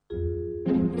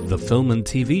The Film and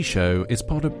TV Show is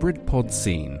part of Britpod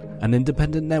Scene, an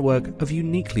independent network of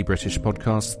uniquely British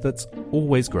podcasts that's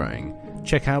always growing.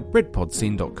 Check out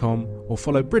BritpodScene.com or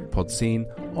follow Britpod Scene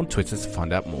on Twitter to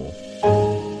find out more. We're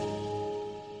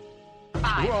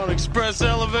on express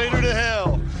elevator to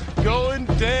hell, going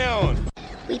down.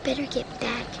 We better get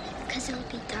back, because it'll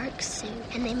be dark soon,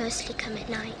 and they mostly come at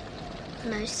night.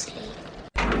 Mostly.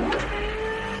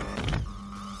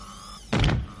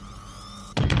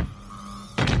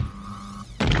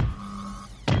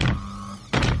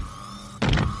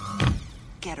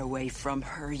 Get away from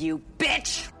her, you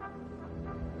bitch!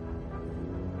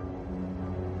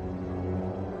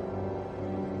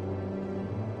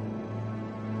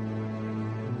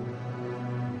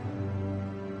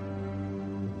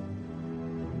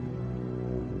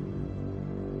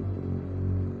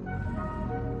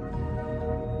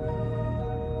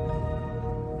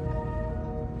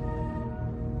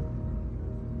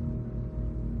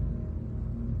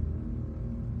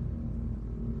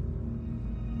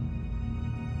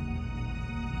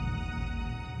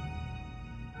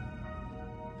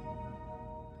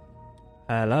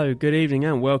 Hello, good evening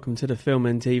and welcome to the Film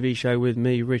and TV Show with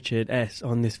me, Richard S,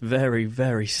 on this very,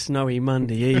 very snowy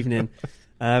Monday evening.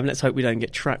 Let's hope we don't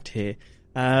get trapped here.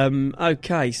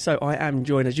 Okay, so I am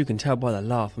joined, as you can tell by the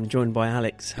laugh, I'm joined by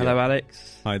Alex. Hello, Yeah.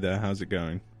 Alex. Hi there, how's it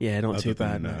going? Yeah, not Other too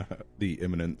bad. than, the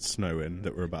imminent snow-in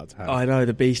that we're about to have. I know,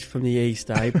 the beast from the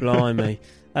east, eh? Blimey.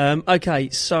 Okay,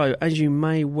 so as you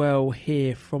may well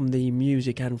hear from the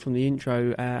music and from the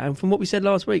intro, and from what we said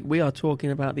last week, we are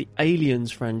talking about the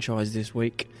Aliens franchise this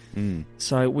week.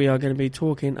 So we are going to be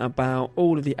talking about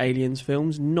all of the Aliens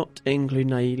films, not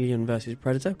including Alien vs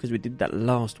Predator, because we did that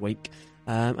last week.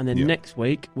 And then next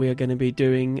week we are going to be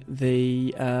doing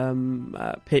the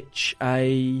pitch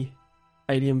a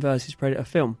Alien vs Predator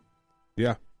film.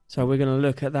 Yeah. So we're going to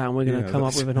look at that and we're going to come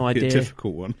up with an idea. A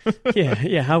difficult one.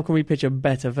 yeah. How can we pitch a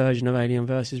better version of Alien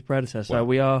vs Predator? So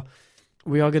we are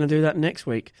going to do that next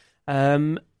week.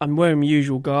 I'm wearing my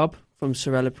usual garb from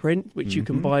Sorella Print, which you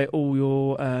can buy all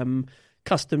your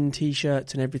custom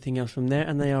T-shirts and everything else from there.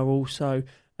 And they are also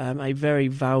a very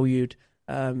valued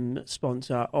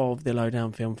sponsor of the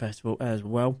Lowdown Film Festival as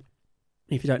well.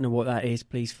 If you don't know what that is,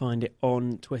 please find it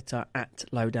on Twitter at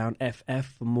LowdownFF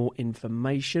for more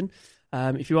information.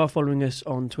 If you are following us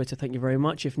on Twitter, thank you very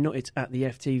much. If not, it's at the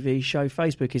FTV Show.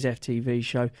 Facebook is FTV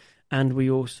Show. And we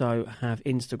also have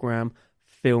Instagram,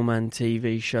 Film and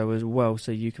TV Show as well,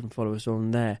 so you can follow us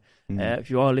on there. If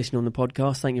you are listening on the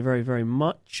podcast, thank you very, very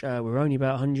much. We're only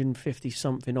about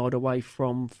 150-something odd away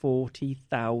from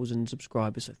 40,000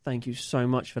 subscribers, so thank you so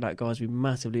much for that, guys. We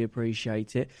massively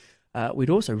appreciate it. We'd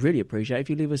also really appreciate if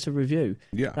you leave us a review.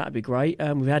 Yeah, that'd be great.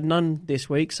 We've had none this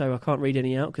week, so I can't read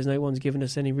any out because no one's given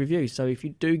us any reviews. So if you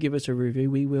do give us a review,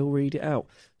 we will read it out.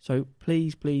 So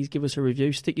please give us a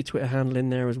review. Stick your Twitter handle in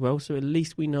there as well, so at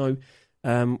least we know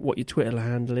what your Twitter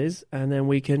handle is, and then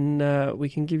we can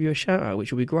give you a shout out,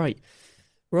 which will be great.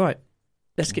 Right,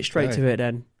 let's get straight to it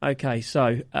then. Okay,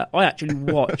 so I actually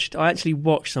watched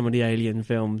some of the Alien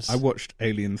films. I watched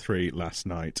Alien 3 last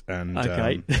night, and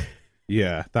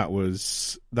yeah, that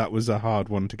was a hard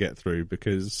one to get through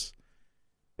because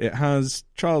it has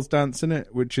Charles Dance in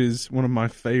it, which is one of my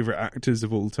favourite actors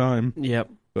of all time. Yep.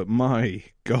 But my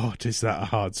God, is that a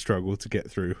hard struggle to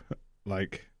get through.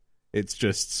 Like, it's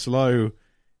just slow,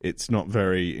 it's not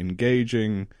very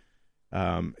engaging,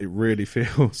 it really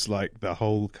feels like the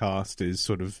whole cast is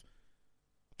sort of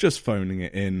just phoning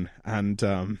it in,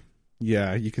 and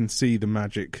yeah, you can see the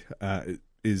magic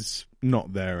is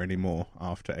not there anymore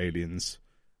after Aliens.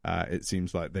 It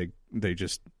seems like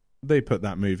they put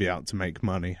that movie out to make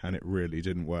money, and it really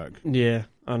didn't work. Yeah,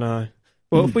 I know.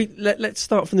 Well, if we let's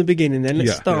start from the beginning then.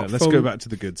 Let's go back to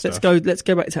the good stuff. Let's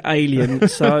go back to Alien.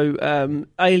 So,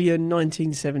 Alien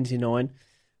 1979,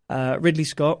 Ridley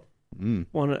Scott,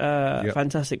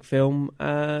 fantastic film,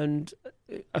 and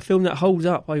a film that holds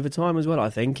up over time as well. I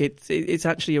think it's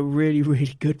actually a really,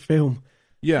 really good film.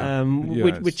 Yeah,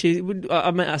 which is,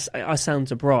 I mean, I sound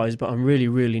surprised, but I'm really,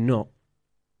 really not.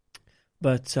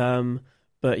 But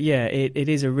yeah, it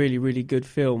is a really, really good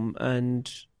film,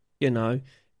 and you know,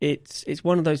 it's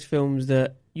one of those films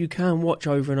that you can watch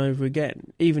over and over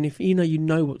again, even if you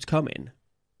know what's coming.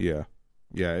 Yeah,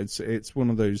 it's one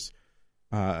of those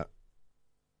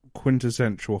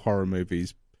quintessential horror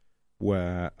movies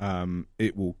where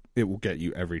it will get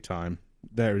you every time.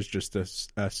 There is just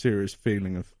a serious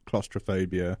feeling of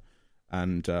claustrophobia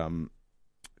and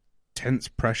tense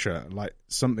pressure, like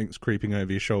something's creeping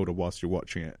over your shoulder whilst you're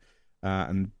watching it,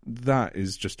 and that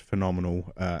is just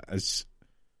phenomenal as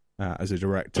a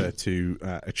director to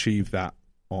achieve that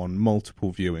on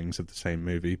multiple viewings of the same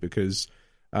movie, because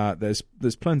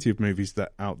there's plenty of movies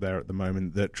that out there at the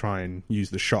moment that try and use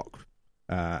the shock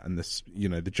and this,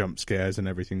 the jump scares and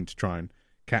everything to try and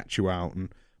catch you out.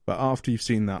 But after you've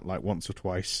seen that like once or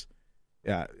twice,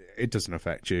 it doesn't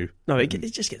affect you. No, it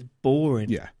just gets boring.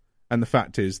 Yeah, and the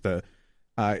fact is that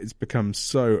it's become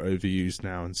so overused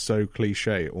now and so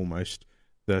cliche almost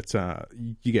that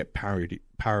you get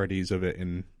parodies of it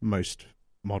in most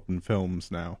modern films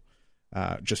now,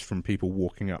 just from people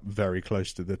walking up very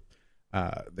close to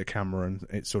the camera and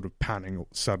it's sort of panning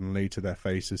suddenly to their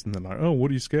faces and they're like, "Oh, what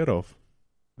are you scared of?"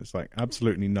 It's like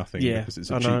absolutely nothing because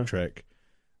it's a cheap trick.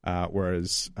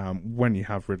 Whereas when you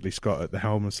have Ridley Scott at the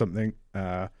helm of something,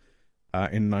 in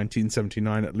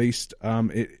 1979 at least,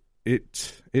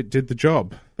 it did the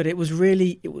job. But it was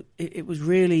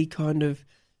really kind of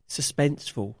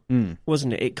suspenseful,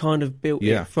 wasn't it? It kind of built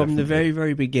it from the very,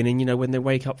 very beginning. When they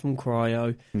wake up from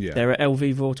cryo, they're at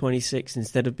LV 426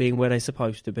 instead of being where they're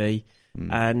supposed to be.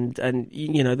 And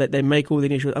that they make all the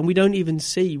initial, and we don't even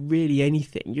see really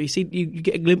anything. You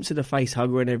get a glimpse of the face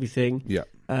hugger and everything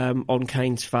on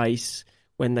Kane's face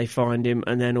when they find him,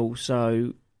 and then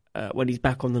also when he's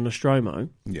back on the Nostromo.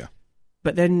 Yeah.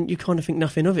 But then you kind of think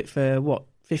nothing of it for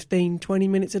 15, 20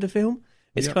 minutes of the film.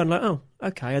 It's kind of like, oh,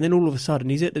 okay, and then all of a sudden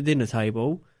he's at the dinner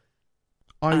table.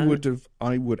 I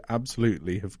would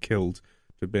absolutely have killed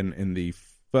to have been in the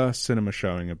first cinema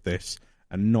showing of this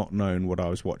and not known what I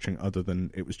was watching other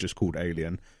than it was just called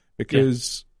Alien.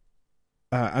 Because,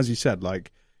 as you said,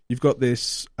 like, you've got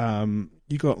this,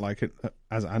 you got like,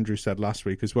 as Andrew said last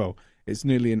week as well, it's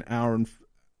nearly an hour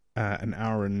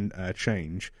and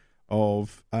change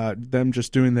of them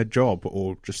just doing their job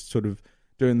or just sort of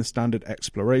doing the standard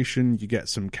exploration. You get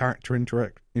some character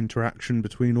interaction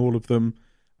between all of them.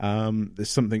 There's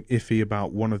something iffy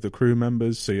about one of the crew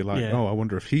members, so you're like, oh, I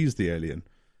wonder if he's the alien.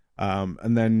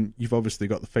 And then you've obviously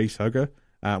got the face hugger.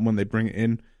 When they bring it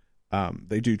in,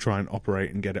 they do try and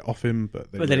operate and get it off him,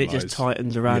 but then it just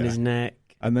tightens around his neck.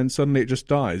 And then suddenly it just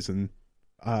dies. And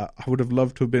I would have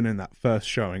loved to have been in that first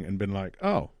showing and been like,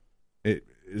 oh,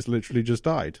 it's literally just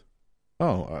died.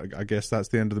 Oh, I guess that's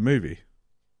the end of the movie.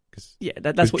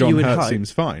 That's what John you would Hurt hope.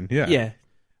 Seems fine. Yeah.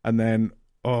 And then,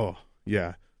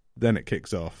 then it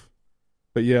kicks off.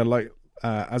 But like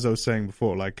as I was saying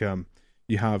before, like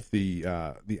you have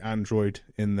the android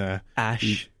in there,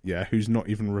 Ash. Who's not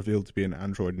even revealed to be an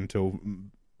android until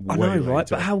I know, right?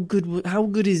 later. But how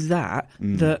good is that?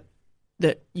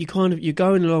 That you're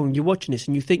going along, you're watching this,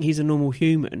 and you think he's a normal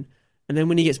human, and then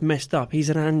when he gets messed up, he's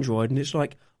an android, and it's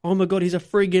like, oh my god, he's a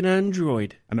friggin'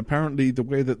 android. And apparently, the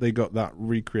way that they got that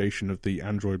recreation of the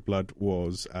android blood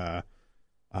was, I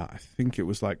think it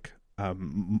was like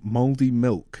moldy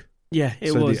milk. Yeah,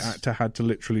 it was. So the actor had to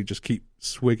literally just keep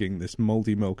swigging this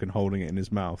moldy milk and holding it in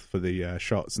his mouth for the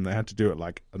shots, and they had to do it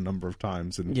like a number of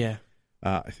times. And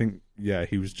I think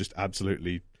he was just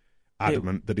absolutely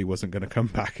adamant that he wasn't going to come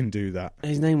back and do that.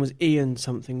 His name was Ian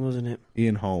something, wasn't it?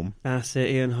 Ian Holm. That's it,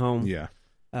 Ian Holm. Yeah.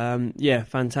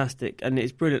 Fantastic, and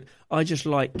it's brilliant. I just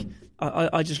like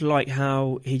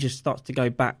how he just starts to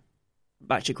go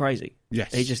batshit crazy.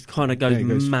 Yes, he just kind of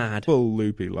goes mad, full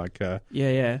loopy. Like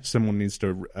someone needs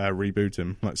to reboot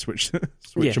him, like switch him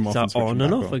off, and switch on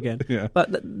and off again. Yeah,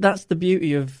 but that's the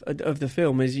beauty of the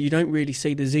film is you don't really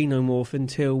see the xenomorph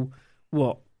until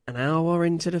an hour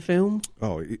into the film.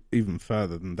 Oh, even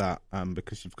further than that,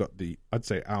 because you've got I'd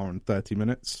say hour and 30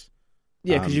 minutes.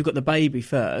 Yeah, because you've got the baby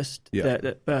first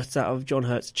that bursts out of John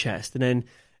Hurt's chest, and then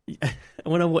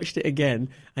when I watched it again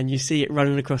and you see it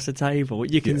running across the table,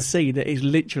 you can see that it's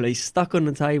literally stuck on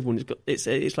the table, and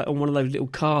it's like on one of those little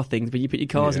car things where you put your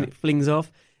cars and it flings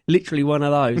off. Literally one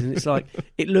of those, and it's like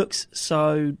it looks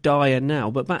so dire now,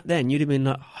 but back then you'd have been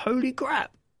like, "Holy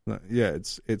crap!" Yeah,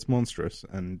 it's monstrous,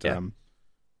 and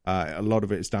a lot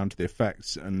of it is down to the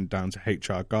effects and down to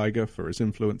H.R. Geiger for his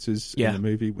influences in the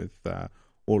movie with.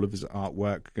 All of his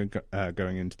artwork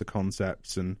going into the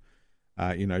concepts and,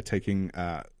 taking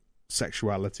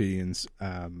sexuality and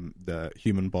the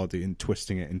human body and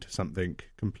twisting it into something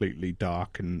completely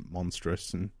dark and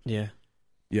monstrous. And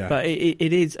but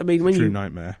it is. I mean,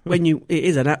 nightmare. It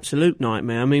is an absolute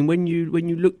nightmare. I mean, when you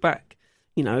look back,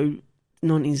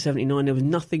 1979, there was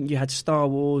nothing. You had Star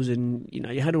Wars, and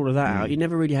you had all of that out. You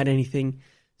never really had anything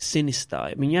sinister.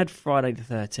 I mean, you had Friday the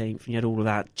 13th, and you had all of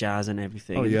that jazz and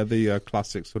everything. Oh yeah, the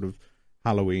classic sort of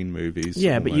Halloween movies.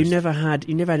 Yeah, almost. But you never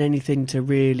had anything to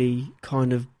really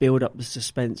kind of build up the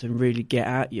suspense and really get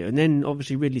at you. And then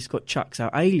obviously Ridley Scott chucks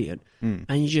out Alien, and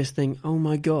you just think, oh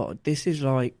my god, this is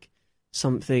like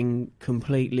something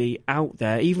completely out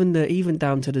there. Even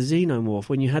down to the xenomorph,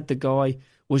 when you had the guy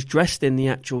was dressed in the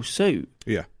actual suit.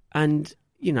 Yeah, and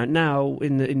now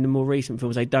in the more recent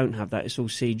films they don't have that; it's all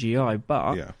CGI.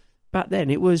 But Yeah. back then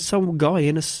it was some guy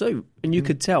in a suit, and you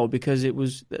could tell because it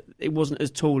wasn't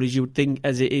as tall as you would think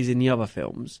as it is in the other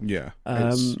films. Yeah.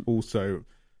 It's also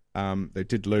they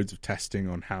did loads of testing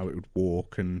on how it would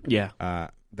walk, and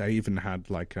they even had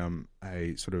like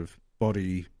a sort of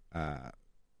body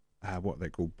what they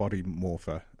call body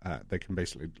morpher. They can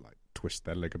basically like twist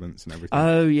their ligaments and everything.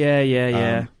 Oh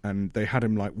yeah. And they had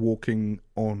him like walking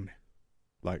on,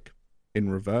 like in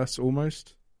reverse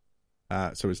almost.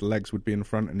 So his legs would be in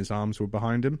front and his arms were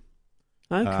behind him.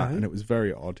 Okay. And it was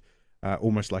very odd,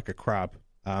 almost like a crab.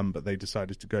 But they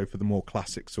decided to go for the more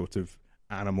classic sort of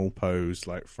animal pose,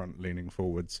 like front leaning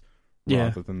forwards,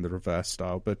 rather than the reverse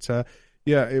style. But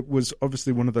it was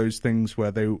obviously one of those things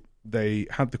where they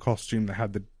had the costume, they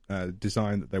had the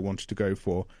design that they wanted to go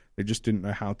for. They just didn't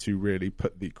know how to really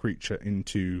put the creature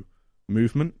into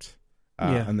movement.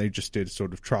 And they just did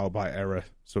sort of trial by error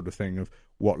sort of thing of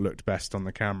what looked best on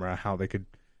the camera, how they could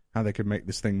make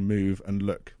this thing move and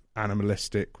look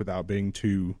animalistic without being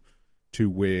too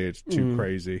weird, too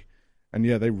crazy. And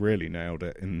they really nailed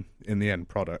it in the end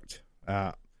product.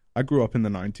 I grew up in the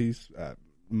 90s,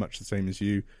 much the same as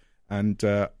you, and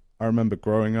I remember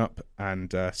growing up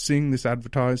and seeing this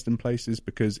advertised in places,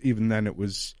 because even then it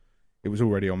was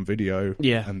already on video,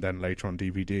 and then later on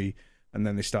DVD, and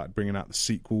then they started bringing out the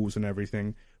sequels and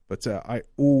everything. But I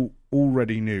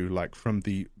already knew, like from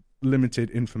the limited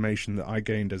information that I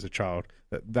gained as a child,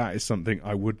 that is something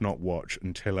I would not watch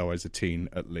until I was a teen,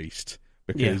 at least,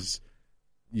 because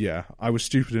I was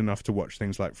stupid enough to watch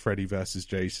things like Freddy versus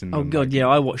Jason. Oh god,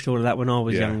 I watched all of that when I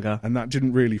was younger, and that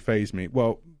didn't really faze me.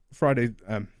 Well,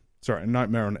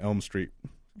 Nightmare on Elm Street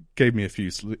gave me a few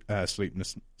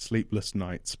sleepless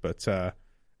nights, but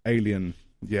Alien,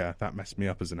 that messed me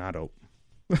up as an adult.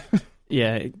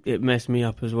 It messed me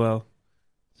up as well.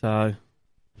 So,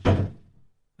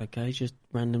 okay, just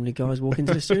randomly guys walk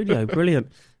into the studio.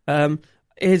 Brilliant.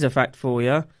 Here's a fact for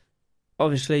you.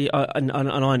 Obviously, and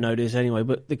I know this anyway,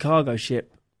 but the cargo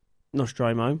ship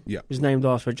Nostromo was named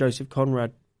after a Joseph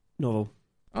Conrad novel.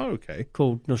 Oh, okay.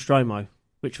 Called Nostromo,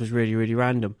 which was really, really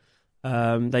random.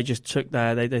 They just took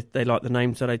they liked the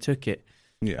name, so they took it.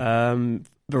 Yeah.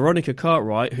 Veronica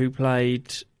Cartwright, who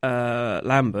played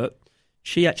Lambert,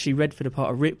 she actually read for the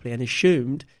part of Ripley and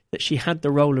assumed that she had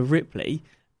the role of Ripley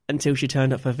until she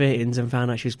turned up for fittings and found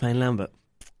out she was playing Lambert.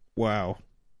 Wow.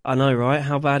 I know, right?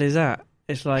 How bad is that?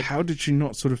 It's like, how did she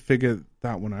not sort of figure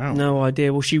that one out? No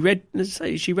idea. Well, she read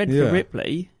for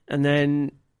Ripley, and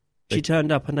then she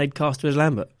turned up and they'd cast her as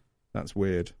Lambert. That's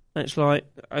weird. And it's like,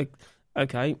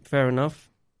 okay, fair enough.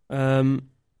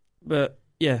 But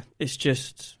it's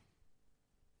just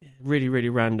really, really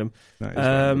random. That is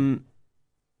random.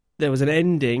 There was an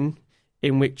ending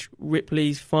in which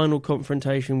Ripley's final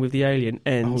confrontation with the alien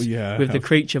ends with the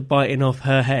creature biting off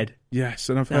her head. Yes,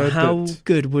 and I've heard how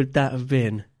good would that have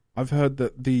been? I've heard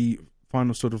that the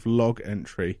final sort of log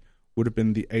entry would have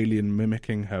been the alien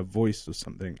mimicking her voice or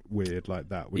something weird like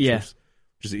that, which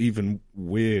is even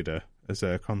weirder as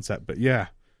a concept. But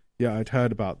I'd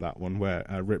heard about that one where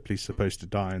Ripley's supposed to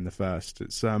die in the first.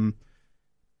 It's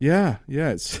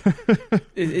it's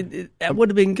it would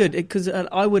have been good because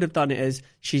I would have done it as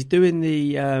she's doing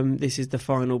the this is the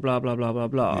final blah blah blah blah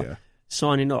blah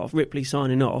signing off, Ripley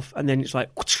signing off, and then it's like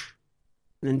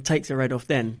and then takes her head off.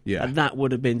 Then and that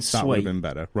would have been sweet. That would have been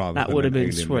better. That would have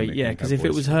been sweet. Yeah, because if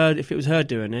it was her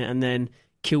doing it and then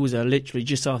kills her literally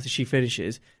just after she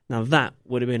finishes, now that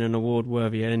would have been an award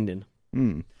worthy ending.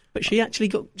 But she actually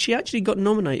got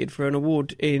nominated for an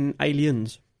award in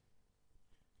Aliens,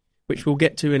 which we'll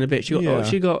get to in a bit.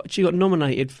 She got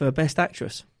nominated for Best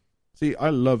Actress. See, I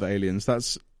love Aliens.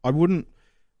 I wouldn't,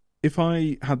 if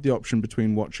I had the option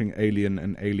between watching Alien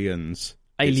and Aliens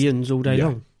all day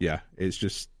long. Yeah, it's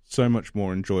just so much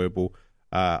more enjoyable.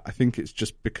 I think it's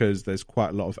just because there's quite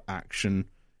a lot of action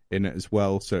in it as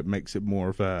well, so it makes it more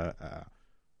of a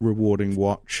rewarding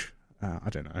watch. I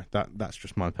don't know. That's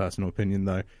just my personal opinion,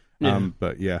 though.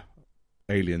 But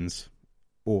Aliens,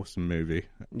 awesome movie.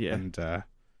 Yeah, and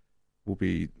will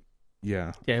be.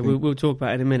 Yeah, we'll talk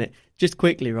about it in a minute. Just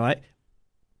quickly, right?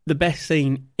 The best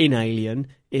scene in Alien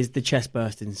is the chest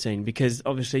bursting scene because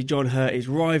obviously John Hurt is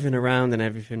writhing around and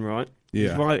everything, right?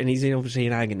 Yeah, and he's obviously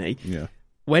in agony. Yeah.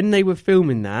 When they were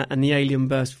filming that and the alien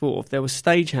burst forth, there were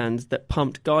stagehands that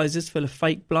pumped geysers full of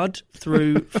fake blood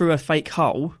through a fake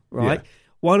hole, right? Yeah.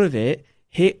 One of it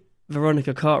hit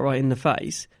Veronica Cartwright in the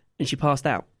face and she passed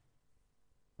out.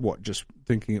 What, just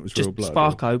thinking it was real blood?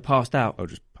 Sparko passed out. Oh,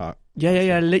 just part.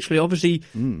 Yeah. Literally, obviously,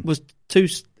 was too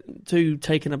too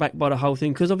taken aback by the whole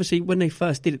thing, because obviously when they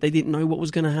first did it, they didn't know what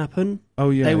was going to happen. Oh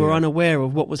yeah, they were unaware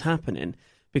of what was happening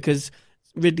because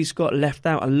Ridley Scott left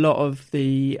out a lot of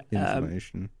the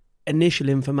initial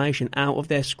information out of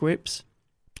their scripts.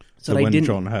 So when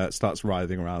John Hurt starts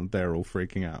writhing around, they're all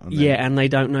freaking out. And and they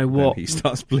don't know what... he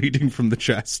starts bleeding from the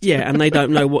chest. Yeah, and they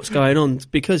don't know what's going on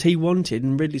because he wanted,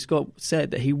 and Ridley Scott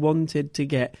said that he wanted to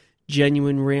get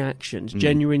genuine reactions,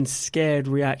 genuine scared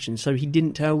reactions. So he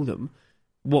didn't tell them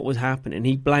what was happening.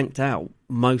 He blanked out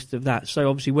most of that. So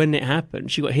obviously when it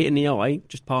happened, she got hit in the eye,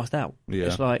 just passed out. Yeah.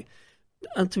 It's like...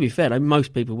 And to be fair, though,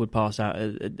 most people would pass out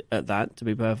at that, to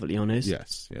be perfectly honest.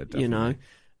 Yes, yeah, definitely. You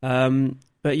know?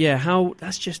 But yeah,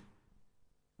 that's just...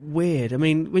 weird. I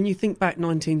mean, when you think back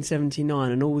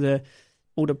 1979 and all the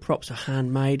props are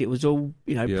handmade, it was all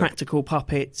practical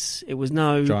puppets. It was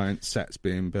no giant sets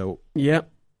being built. Yep,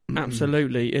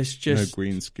 absolutely. It's just no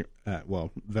green screen.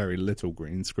 Very little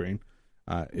green screen,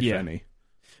 if any.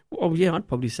 Well, yeah, I'd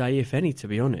probably say if any. To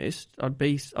be honest, I'd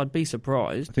be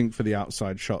surprised. I think for the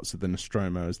outside shots of the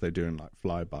Nostromo, as they're doing like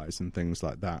flybys and things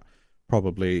like that,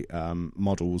 probably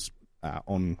models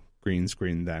on green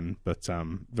screen then, but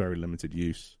very limited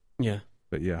use. Yeah.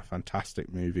 But yeah,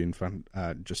 fantastic movie and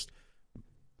just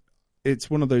it's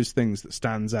one of those things that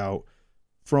stands out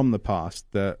from the past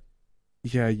that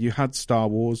you had Star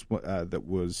Wars that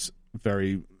was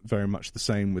very, very much the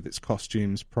same with its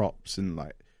costumes, props and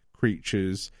like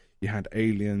creatures. You had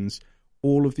Aliens,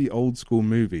 all of the old school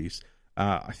movies.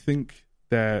 I think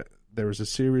there is a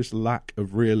serious lack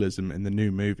of realism in the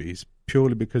new movies,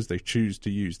 purely because they choose to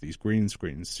use these green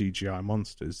screens, CGI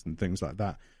monsters and things like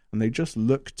that. And they just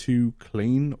look too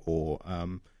clean or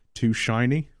too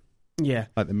shiny. Yeah.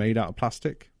 Like they're made out of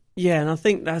plastic. Yeah, and I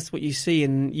think that's what you see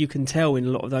and you can tell in a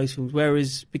lot of those films.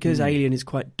 Whereas because Alien is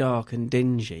quite dark and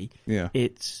dingy,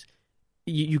 it's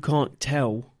you can't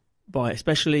tell by,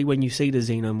 especially when you see the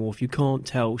xenomorph, you can't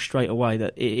tell straight away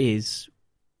that it is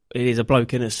a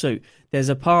bloke in a suit. There is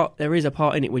a part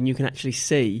in it when you can actually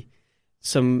see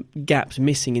some gaps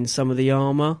missing in some of the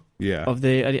armour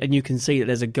and you can see that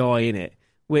there's a guy in it,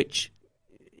 which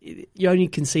you only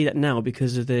can see that now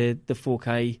because of the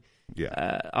 4K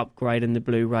upgrade and the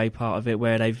Blu-ray part of it,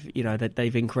 where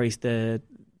they've increased the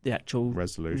actual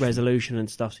resolution and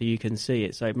stuff, so you can see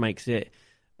it. So it makes it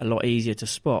a lot easier to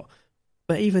spot.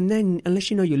 But even then,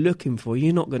 unless you know you're looking for,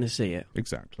 you're not going to see it.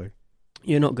 Exactly,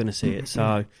 you're not going to see it.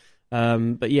 So,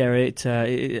 but yeah, it's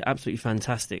absolutely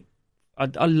fantastic.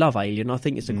 I love Alien. I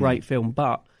think it's a great film,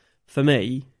 but for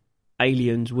me,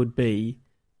 Aliens would be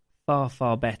far,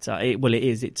 far better. It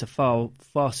is. It's a far,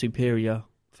 far superior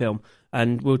film,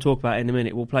 and we'll talk about it in a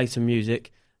minute. We'll play some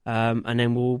music, and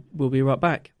then we'll be right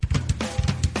back.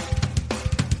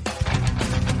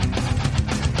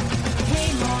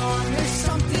 Hey Mom, there's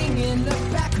something in the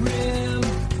back room.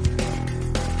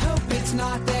 Hope it's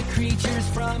not the creatures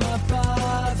from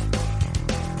above.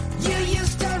 You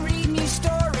used to read me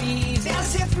stories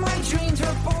as if my dreams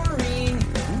were boring.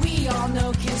 We all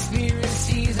know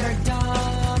conspiracies are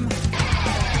dumb.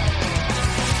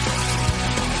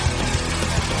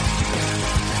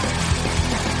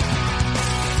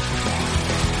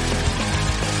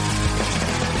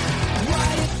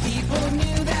 What if people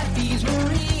knew that these were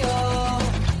real?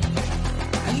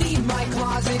 I leave my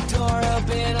closet door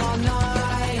open all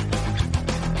night.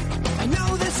 I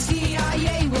know the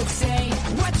CIA would say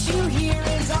what you hear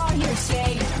is all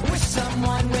hearsay. Wish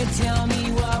someone would tell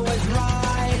me what was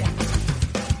right.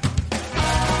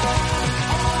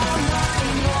 All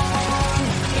night long,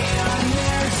 and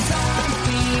there's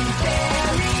something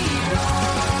very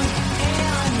wrong,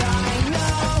 and I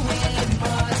know it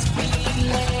must be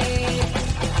late.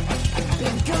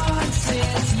 Been gone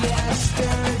since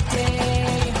yesterday.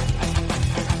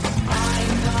 I'm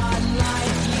not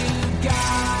like you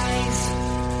guys.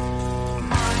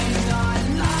 I'm not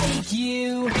like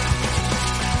you.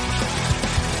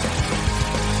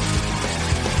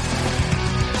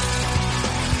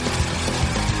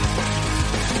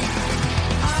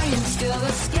 I am still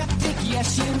a skeptic,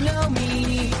 yes, you know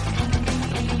me.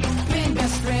 Been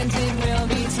best friends and will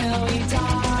be till we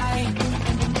die.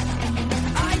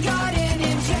 I got an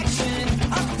injection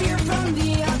of fear from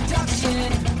the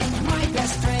abduction. My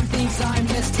best friend thinks I'm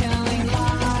just telling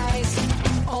lies.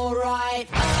 Alright,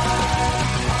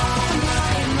 all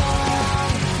night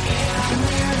long, and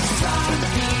there's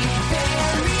something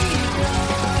very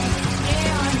wrong,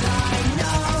 and I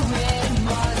know it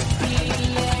must be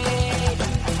late.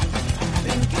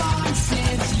 Been gone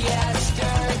since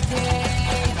yesterday.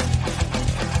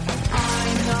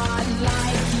 I'm not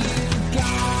like you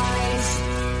guys.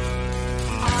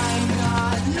 I'm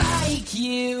not like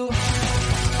you.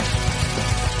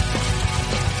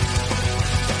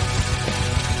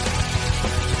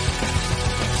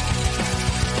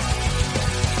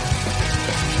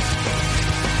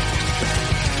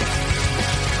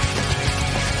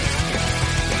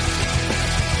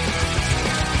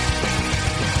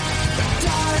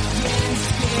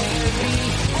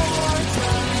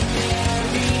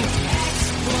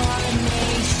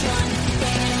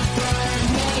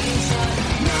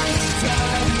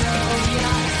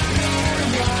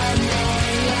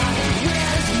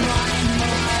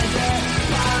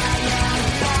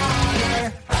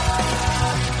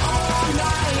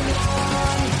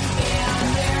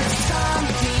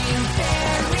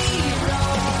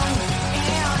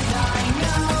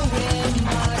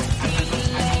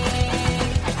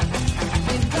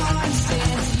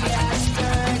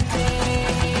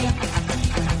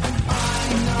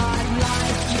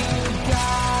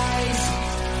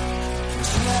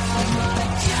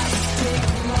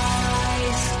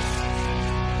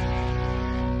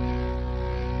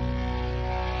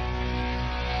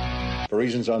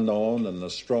 reasons unknown, the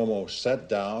Nostromo set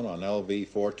down on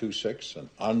LV-426, an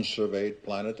unsurveyed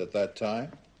planet at that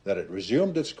time, that it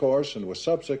resumed its course and was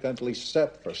subsequently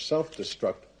set for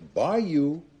self-destruct by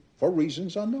you for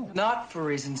reasons unknown. Not for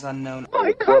reasons unknown.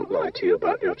 I can't lie to you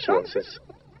about your chances,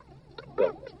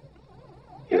 but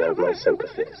you have my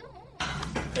sympathies.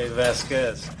 Hey,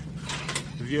 Vasquez.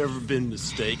 Have you ever been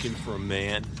mistaken for a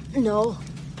man? No.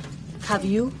 Have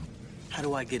you? How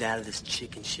do I get out of this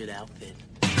chicken shit outfit?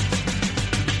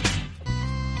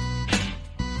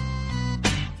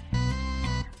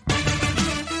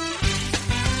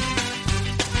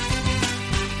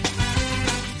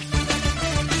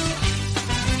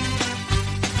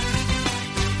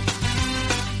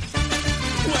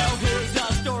 Well, here's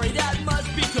a story that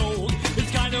must be told.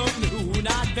 It's kind of new,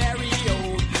 not very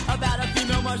old. About a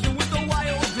female Martian with a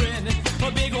wild grin,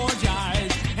 a big orange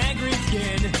eyes and green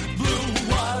skin. Blue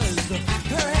was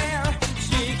her hair.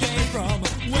 She came from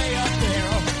way up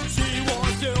there. She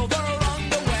wore silver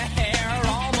underwear,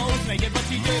 almost naked, but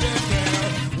she didn't care.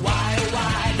 Why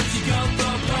did she come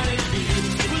from planet B?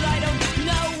 Well, I don't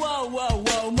know.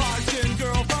 Whoa, Martian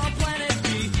girl from planet B.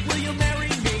 Will you marry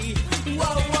me?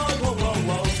 Whoa.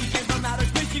 She came from outer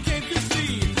space, she came to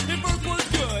see if Earth was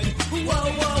good. Whoa.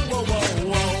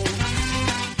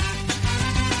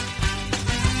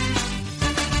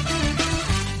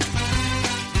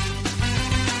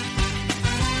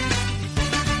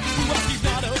 Well, she's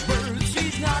not a bird,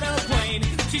 she's not a plane.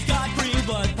 She's got green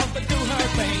blood pumping through her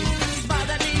veins. She smiled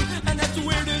at me, and that's the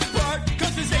weirdest part,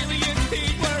 'cause his alien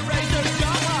feet were razor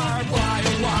sharp. Why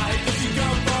does she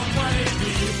come from planet B?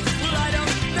 Well, I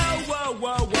don't know.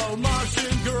 Whoa,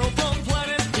 Martian girl from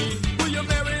planet B. Will you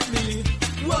marry me?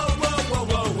 Whoa.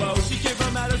 She came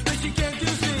from outer space, she came to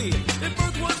see if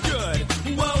Earth was good.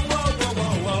 Whoa.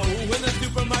 In the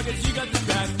supermarket, she got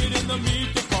distracted in the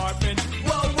meat department.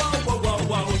 Whoa.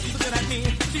 She's looking at me,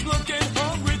 she's looking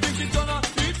hungry, thinks she's gonna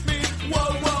eat me. Whoa.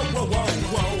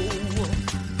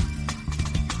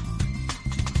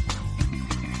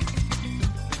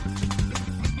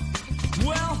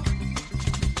 Well,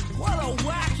 what a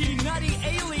wacky, nutty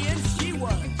alien she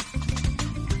was.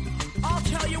 I'll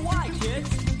tell you why, kids.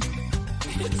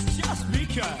 It's just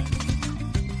because.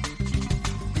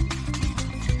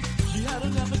 She had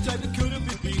an appetite that couldn't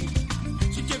be beat.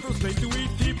 She came from space to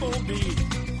eat people meat.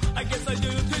 I guess I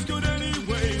didn't taste good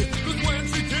anyway, 'cause when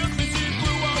she kissed me, she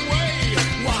flew away.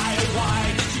 Why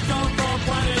did she come from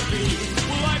planet B?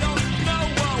 Well, I don't know.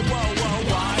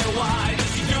 Why did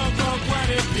she come from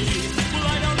planet B? Well,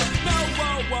 I don't know.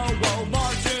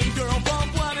 Martian girl from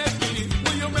planet B.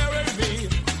 Will you marry me?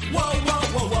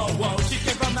 Whoa. She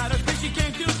came from outer space, she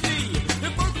came to see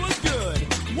if Earth was good.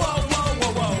 Whoa.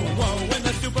 In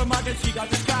the supermarket, she got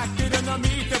distracted in the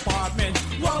meat department.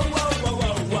 Whoa.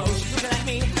 She's looking at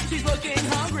me, she's looking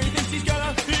hungry, thinks she's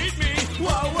gonna eat me.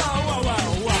 Whoa.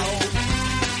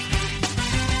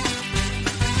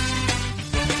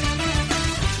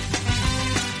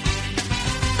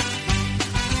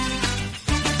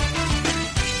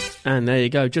 And there you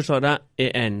go. Just like that,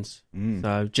 it ends.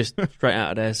 So just straight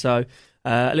out of there. So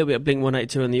a little bit of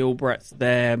Blink-182 and the Allbrats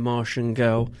there, Martian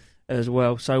Girl as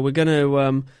well. So we're gonna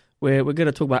we're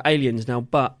gonna talk about aliens now.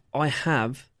 But I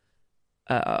have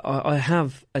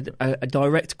a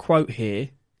direct quote here.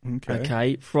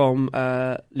 Okay, from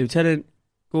Lieutenant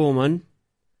Gorman.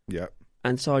 Yep.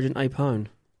 And Sergeant Apone.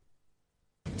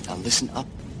 Now listen up.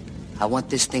 I want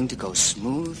this thing to go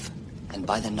smooth and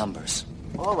by the numbers.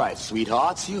 All right,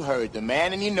 sweethearts, you heard the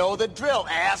man and you know the drill.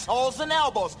 Assholes and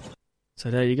elbows. So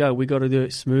there you go. We got to do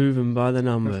it smooth and by the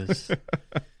numbers.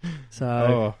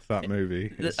 So that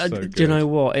movie is so good. Do you know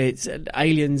what?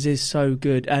 Aliens is so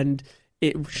good, and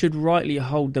it should rightly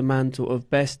hold the mantle of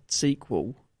best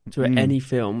sequel to any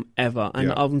film ever.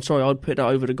 And I'm sorry, I'd put that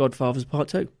over to Godfather's Part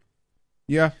 2.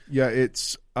 Yeah,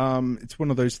 it's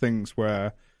one of those things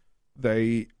where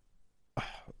they,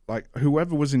 like,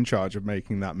 whoever was in charge of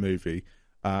making that movie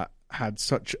had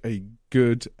such a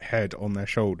good head on their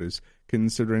shoulders,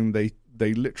 considering they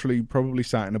literally probably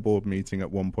sat in a board meeting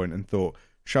at one point and thought,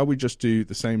 shall we just do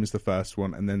the same as the first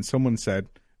one? And then someone said,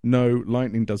 no,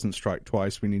 lightning doesn't strike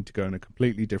twice. We need to go in a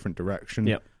completely different direction.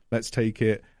 Yep. Let's take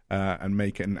it and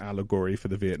make it an allegory for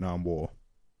the Vietnam War.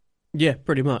 Yeah,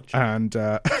 pretty much. And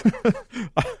I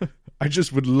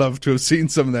just would love to have seen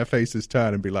some of their faces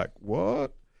turn and be like,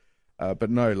 what? But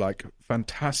no, like,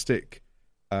 fantastic,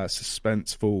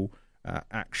 suspenseful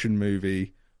action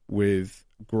movie with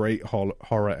great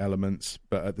horror elements,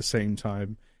 but at the same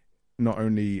time, not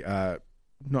only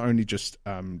just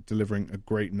delivering a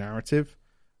great narrative,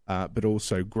 but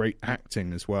also great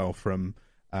acting as well from,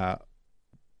 at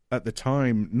the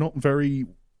time, not very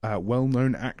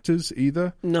well-known actors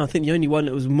either. No, I think the only one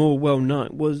that was more well-known,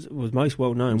 was most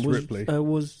well-known, was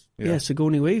Ripley.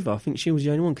 Sigourney Weaver. I think she was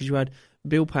the only one, because you had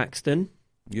Bill Paxton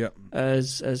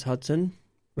as Hudson.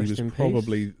 He was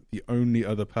probably the only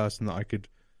other person that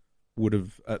would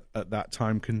have at that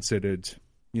time considered,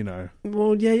 you know.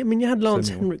 Well, yeah, I mean, you had Lance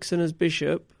Henriksen as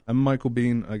Bishop. And Michael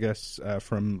Biehn, I guess,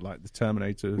 from like the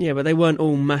Terminator. Yeah, but they weren't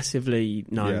all massively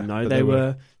known,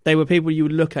 though. They were people you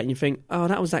would look at and you think, oh,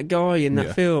 that was that guy in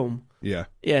that film. Yeah.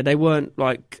 Yeah, they weren't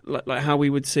like how we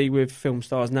would see with film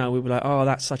stars now. We were like, oh,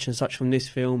 that's such and such from this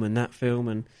film and that film,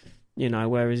 and you know,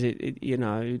 whereas you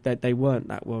know, that they weren't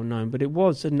that well known. But it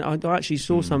was, and I actually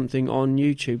saw something on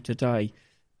YouTube today,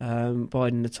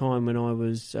 biding the time when I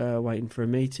was waiting for a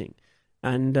meeting,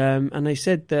 and they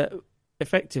said that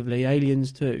effectively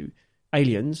Aliens 2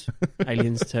 is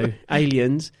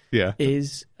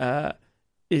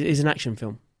an action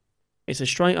film. It's a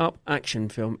straight up action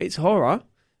film. It's horror,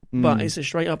 but it's a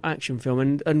straight up action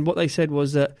film. And what they said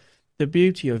was that the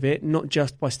beauty of it, not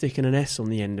just by sticking an S on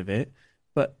the end of it,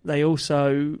 but they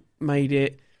also made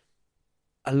it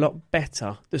a lot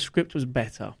better. The script was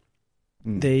better.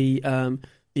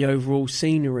 The overall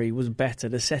scenery was better.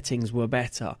 The settings were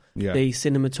better. Yeah. The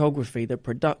cinematography, the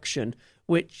production,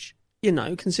 which, you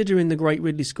know, considering the great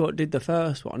Ridley Scott did the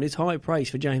first one, it's high praise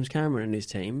for James Cameron and his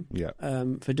team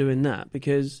for doing that,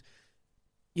 because,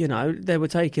 you know, they were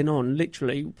taking on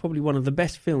literally probably one of the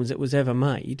best films that was ever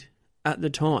made at the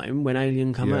time when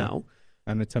Alien came out.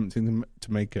 And attempting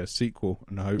to make a sequel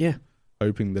and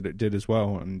hoping that it did as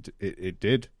well, and it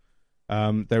did.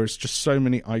 There is just so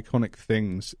many iconic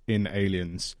things in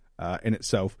Aliens in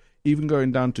itself, even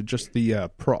going down to just the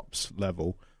props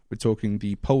level. We're talking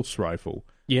the pulse rifle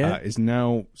is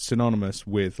now synonymous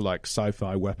with like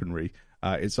sci-fi weaponry.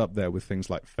 It's up there with things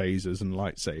like phasers and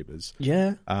lightsabers.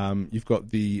 Yeah. You've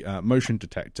got the motion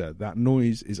detector. That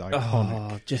noise is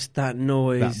iconic. Oh, just that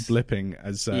noise. That blipping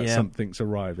as something's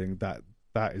arriving.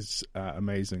 That is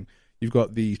amazing. You've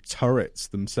got the turrets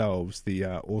themselves, the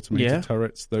automated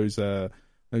turrets. Those are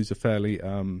fairly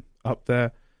up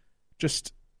there.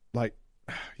 Just like,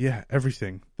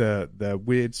 everything. The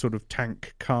weird sort of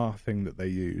tank car thing that they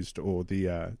used, or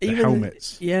the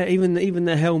helmets. Yeah, even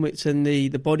the helmets and the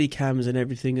body cams and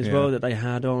everything as well that they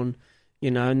had on, you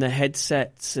know, and the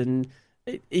headsets, and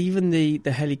even the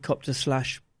helicopter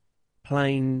 /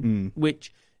 plane,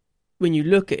 which, when you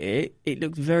look at it, it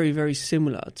looks very, very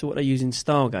similar to what they use in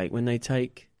Stargate when they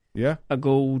take a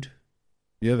Gould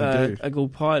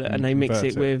pilot and they mix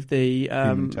it with the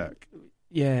human tech.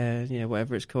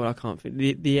 Whatever it's called, I can't think.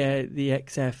 The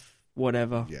XF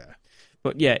whatever. Yeah,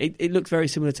 but it looks very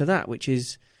similar to that, which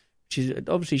is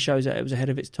obviously shows that it was ahead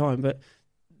of its time. But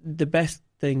the best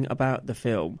thing about the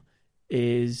film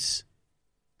is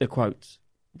the quotes.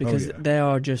 Because there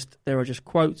are just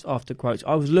quotes after quotes.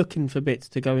 I was looking for bits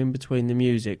to go in between the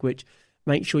music, which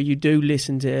make sure you do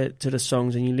listen to the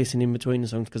songs and you listen in between the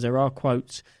songs, because there are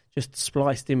quotes just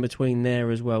spliced in between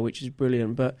there as well, which is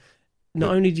brilliant. But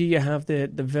not only do you have the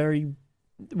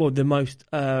most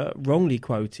wrongly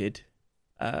quoted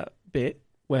bit,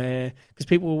 where, because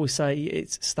people always say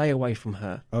it's "stay away from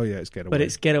her." Oh yeah, it's "get away," but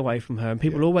it's "get away from her," and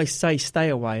people always say "stay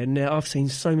away," and I've seen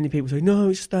so many people say, "No,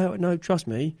 it's stay away." No, trust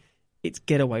me. It's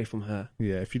 "get away from her."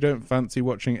 Yeah, if you don't fancy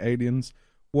watching Aliens,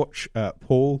 watch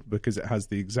Paul, because it has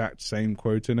the exact same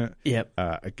quote in it. Yep.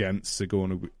 Against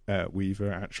Sigourney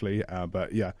Weaver, actually.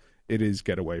 But yeah, it is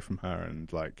 "get away from her,"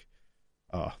 and like,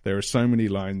 there are so many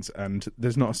lines, and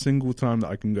there's not a single time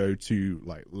that I can go to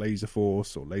like Laser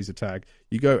Force or Laser Tag.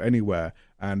 You go anywhere,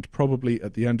 and probably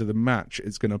at the end of the match,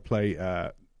 it's going to play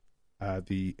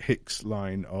the Hicks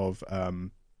line of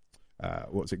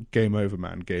what's it? Game over,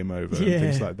 man, game over, and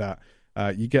things like that.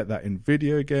 You get that in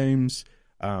video games.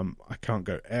 I can't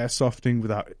go airsofting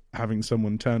without having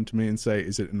someone turn to me and say,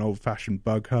 "Is it an old-fashioned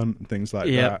bug hunt?" and things like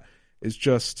that. It's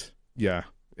just,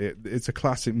 it's a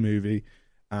classic movie,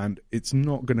 and it's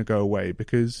not going to go away,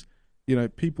 because, you know,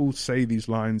 people say these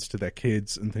lines to their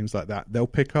kids and things like that. They'll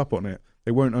pick up on it.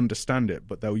 They won't understand it,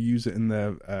 but they'll use it in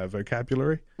their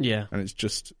vocabulary. Yeah, and it's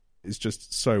just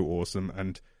so awesome.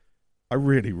 And I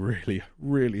really, really,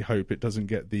 really hope it doesn't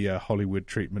get the Hollywood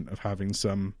treatment of having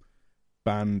some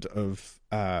band of,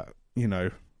 like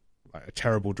a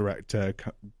terrible director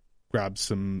grabs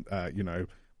some,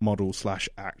 model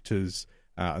 / actors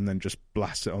and then just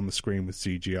blasts it on the screen with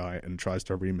CGI and tries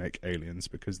to remake Aliens,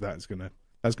 because that's gonna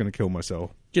kill my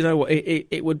soul. Do you know what?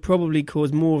 It would probably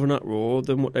cause more of an uproar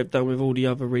than what they've done with all the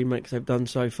other remakes they've done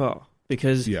so far,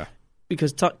 because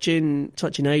touching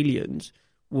Aliens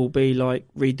will be like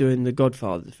redoing the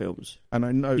Godfather films. And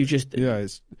I know you just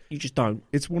don't.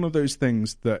 It's one of those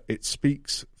things that it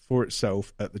speaks for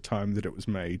itself at the time that it was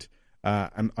made.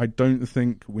 And I don't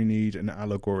think we need an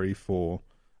allegory for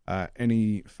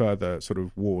any further sort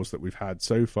of wars that we've had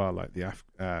so far, like the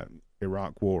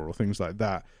Iraq War or things like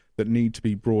that need to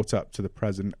be brought up to the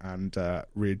present and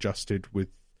readjusted with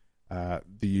the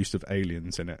use of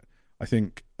aliens in it. I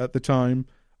think at the time,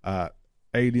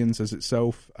 Aliens as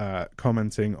itself,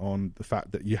 commenting on the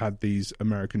fact that you had these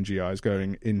American GIs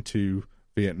going into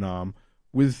Vietnam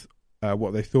with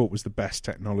what they thought was the best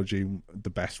technology, the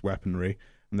best weaponry,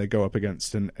 and they go up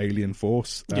against an alien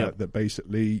force that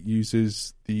basically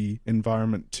uses the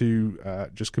environment to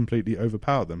just completely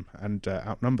overpower them and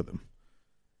outnumber them.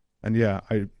 And yeah,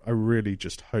 I really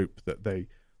just hope that they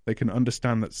can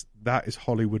understand that is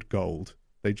Hollywood gold.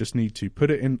 They just need to put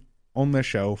it on their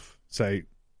shelf, say,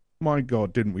 my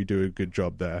God, didn't we do a good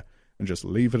job there? And just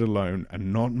leave it alone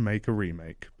and not make a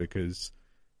remake, because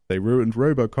they ruined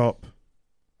RoboCop.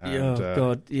 And,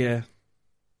 God, yeah.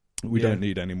 We don't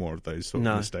need any more of those sort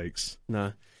of mistakes.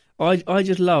 No. I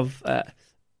just love...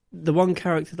 the one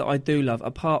character that I do love,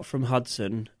 apart from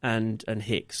Hudson and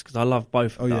Hicks, because I love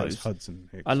both of those. Yes, Hudson,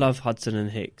 Hicks. I love Hudson and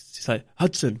Hicks. It's like,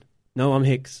 Hudson, no, I'm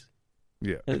Hicks.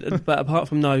 Yeah. But apart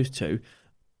from those two,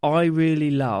 I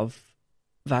really love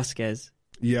Vasquez.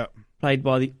 Yeah. Played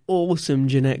by the awesome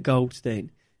Jeanette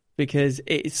Goldstein, because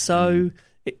it's so...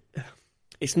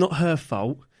 It's not her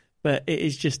fault, but it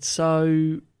is just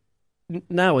so...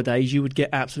 Nowadays, you would get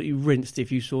absolutely rinsed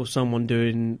if you saw someone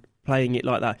playing it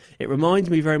like that. It reminds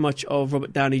me very much of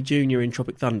Robert Downey Jr. in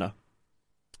Tropic Thunder.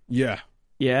 Yeah.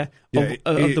 Yeah.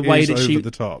 Of the way that over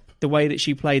the top. The way that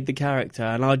she played the character.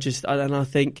 And I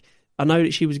think, I know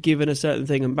that she was given a certain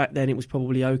thing, and back then it was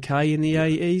probably okay in the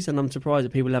 80s, and I'm surprised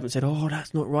that people haven't said, oh,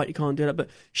 that's not right, you can't do that. But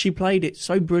she played it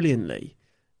so brilliantly,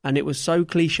 and it was so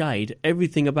cliched.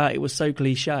 Everything about it was so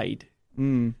cliched.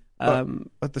 But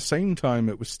at the same time,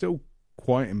 it was still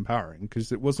quite empowering,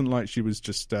 because it wasn't like she was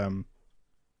just a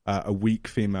weak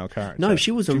female character. No,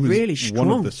 she was really strong.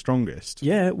 One of the strongest.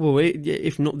 Yeah, well,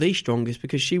 if not the strongest,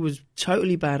 because she was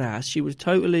totally badass. She was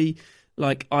totally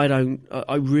like, I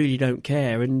really don't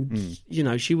care. And, you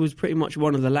know, she was pretty much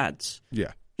one of the lads.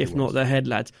 Yeah. If not the head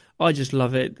lads. I just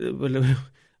love it.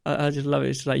 I just love it.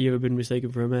 It's like, you ever been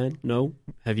mistaken for a man? No.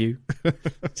 Have you?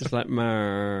 Just like,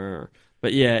 Marr.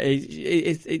 But yeah,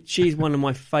 she's one of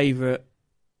my favourite,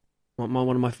 one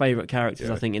of my favourite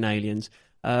characters, I think, in Aliens.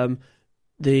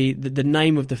 The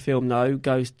name of the film, though,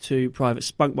 goes to Private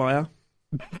Spunkmeyer.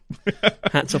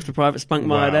 Hats off to Private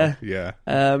Spunkmeyer there. Yeah.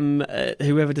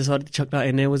 Whoever decided to chuck that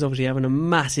in there was obviously having a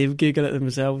massive giggle at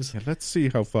themselves. Yeah, let's see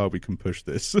how far we can push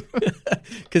this.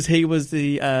 Because he was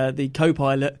the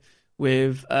co-pilot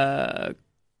with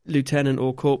Lieutenant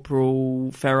or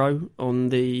Corporal Ferro on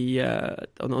the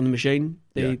machine,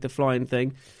 the flying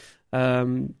thing.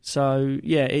 So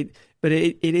yeah, but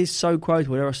it is so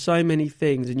quotable. There are so many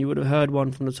things, and you would have heard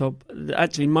one from the top.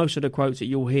 Actually, most of the quotes that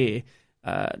you'll hear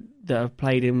that are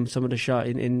played in some of the show,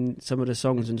 in some of the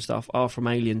songs and stuff, are from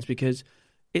Aliens, because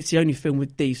it's the only film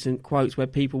with decent quotes where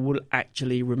people will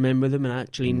actually remember them and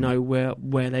actually know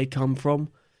where they come from.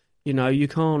 You know, you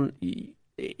can't.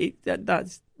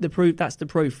 That's the proof. That's the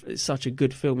proof. It's such a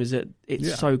good film, is that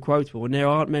it's so quotable, and there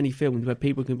aren't many films where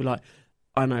people can be like,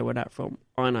 I know where that's from.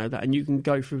 I know that. And you can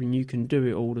go through and you can do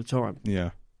it all the time. Yeah.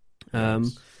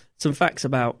 Some facts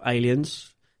about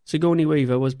Aliens. Sigourney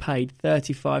Weaver was paid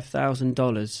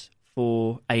 $35,000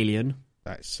 for Alien.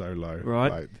 That's so low.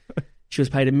 Right. She was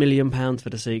paid $1 million for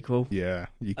the sequel. Yeah.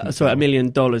 $1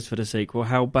 million for the sequel.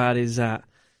 How bad is that?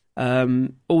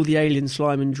 All the alien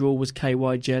slime and drool was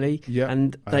KY jelly. Yeah.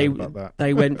 And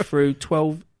they went through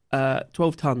 12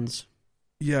 tons.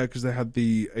 Yeah, because they had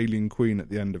the alien queen at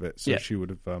the end of it, so she would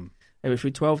have... They went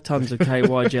through 12 tons of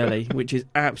KY jelly, which is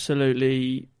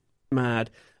absolutely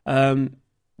mad.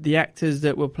 The actors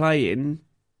that were playing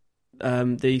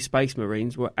the Space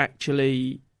Marines were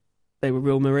actually... They were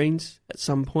real Marines at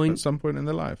some point. At some point in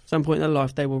their life. Some point in their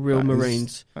life, they were real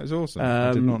Marines. That is awesome.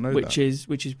 I did not know which is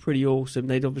pretty awesome.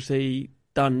 They'd obviously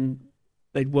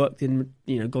they'd worked in,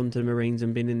 gone to the Marines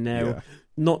and been in there. Yeah.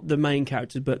 Not the main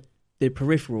characters, but the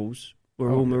peripherals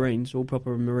were all Marines, all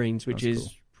proper Marines, which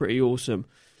is pretty awesome.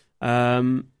 Let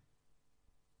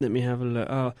me have a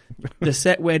look. The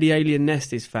set where the alien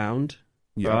nest is found,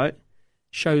 right,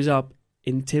 shows up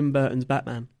in Tim Burton's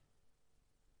Batman.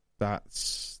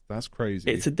 That's crazy.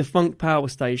 It's a defunct power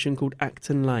station called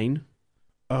Acton Lane.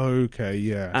 Okay,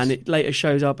 yes. And it later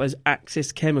shows up as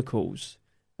Axis Chemicals.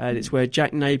 And it's where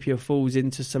Jack Napier falls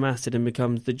into some acid and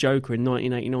becomes the Joker in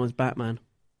 1989's Batman.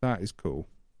 That is cool.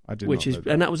 I did not know that.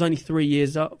 And that was only 3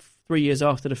 years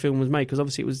after the film was made, because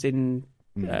obviously it was in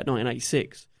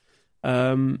 1986.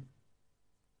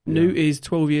 Newt is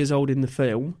 12 years old in the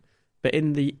film, but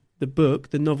in the book,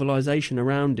 the novelisation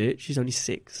around it, she's only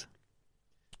 6.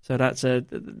 So that's a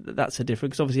difference,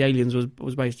 because obviously Aliens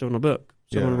was based on a book.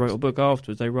 Someone wrote a book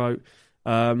afterwards. They wrote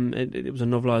it was a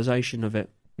novelisation of it.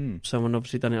 Someone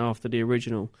obviously done it after the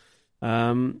original.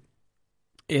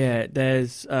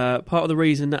 There's part of the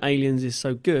reason that Aliens is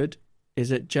so good is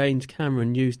that James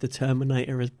Cameron used the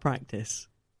Terminator as practice.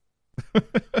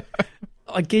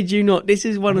 I kid you not. This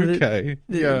is one of the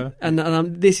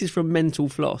and this is from Mental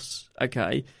Floss.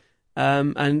 Okay.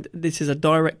 And this is a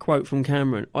direct quote from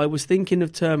Cameron. I was thinking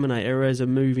of Terminator as a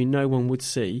movie no one would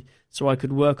see, so I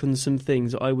could work on some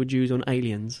things that I would use on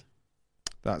Aliens.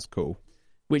 That's cool.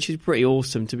 Which is pretty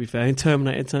awesome, to be fair. And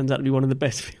Terminator turns out to be one of the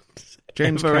best films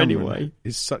James ever Cameron anyway.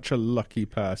 is such a lucky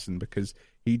person because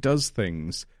he does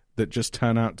things that just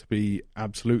turn out to be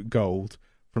absolute gold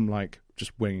from, like,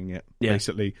 just winging it. Yeah.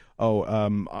 Basically,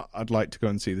 I'd like to go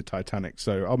and see the Titanic,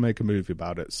 so I'll make a movie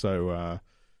about it. So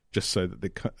just so that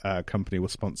the company will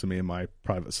sponsor me in my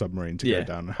private submarine to go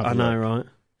down and have a look.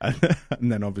 Right?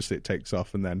 And then obviously it takes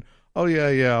off, and then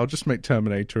I'll just make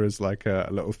Terminator as like a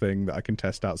little thing that I can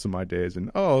test out some ideas,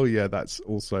 and that's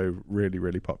also really,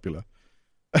 really popular.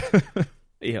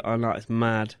 Yeah, I know, it's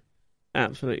mad,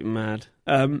 absolutely mad.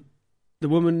 The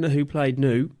woman who played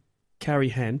Newt, Carrie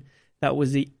Henn, that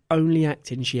was the only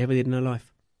acting she ever did in her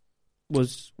life.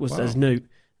 Was as Newt,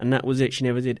 and that was it. She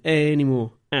never did any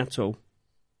more at all,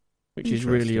 which is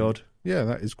really odd. Yeah,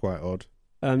 that is quite odd.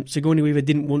 Sigourney Weaver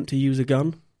didn't want to use a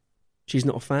gun. She's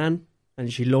not a fan,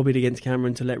 and she lobbied against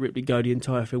Cameron to let Ripley go the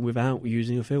entire film without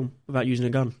using a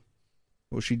gun.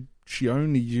 Well, she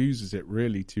only uses it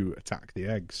really to attack the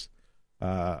eggs.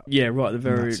 Right at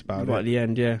the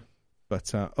end, yeah.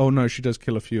 But no, she does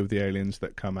kill a few of the aliens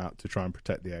that come out to try and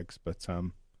protect the eggs. But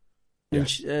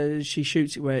and she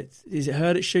shoots it where is it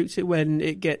her that shoots it when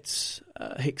it gets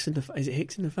Hicks in the is it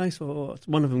Hicks in the face, or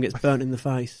one of them gets burnt in the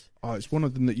face? Oh, it's one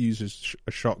of them that uses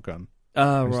a shotgun.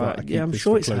 Oh, right. Yeah, I'm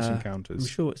sure it's her. Encounters. I'm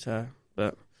sure it's her.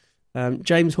 But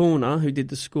James Horner, who did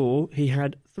the score, he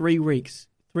had 3 weeks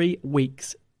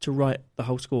to write the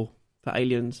whole score for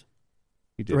Aliens.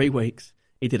 He did. 3 weeks.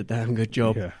 He did a damn good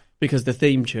job. Yeah. Because the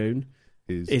theme tune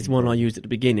is one I used at the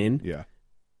beginning. Yeah.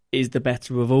 Is the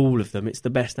better of all of them. It's the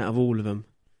best out of all of them.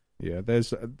 Yeah,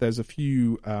 there's a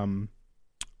few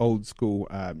old school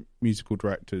musical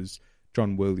directors,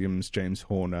 John Williams, James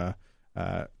Horner,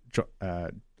 I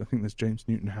think there's James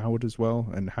Newton Howard as well,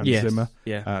 and Hans Zimmer.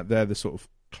 Yeah. They're the sort of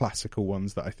classical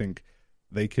ones that I think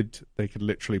they could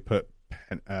literally put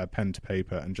pen to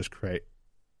paper and just create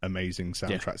amazing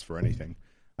soundtracks for anything.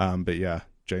 But yeah,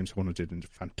 James Horner did a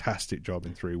fantastic job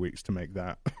in 3 weeks to make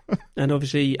that. And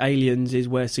obviously Aliens is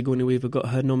where Sigourney Weaver got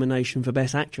her nomination for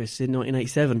Best Actress in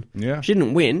 1987. Yeah. She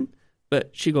didn't win,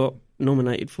 but she got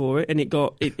nominated for it, and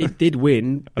it did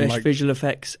win Best Visual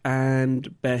Effects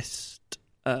and Best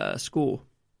Score.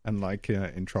 And like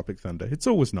in Tropic Thunder, it's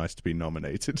always nice to be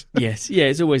nominated. Yes, yeah,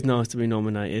 it's always nice to be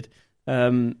nominated.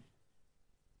 So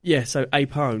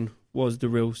Apone was the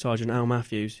real Sergeant Al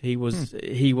Matthews. He was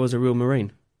a real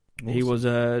Marine. Awesome. He was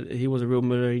a real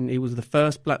Marine. He was the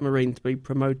first black Marine to be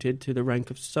promoted to the rank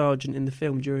of sergeant in the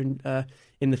film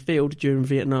in the field during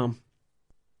Vietnam.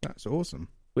 That's awesome.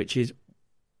 Which is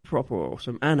proper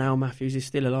awesome. And Al Matthews is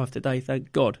still alive today,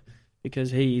 thank God, because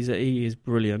he is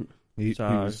brilliant. He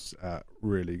was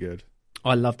really good.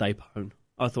 I loved Apone.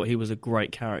 I thought he was a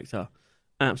great character,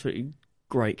 absolutely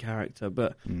great character.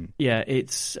 But yeah,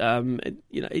 it's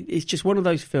it's just one of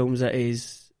those films that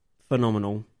is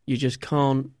phenomenal. You just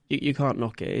can't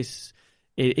knock it.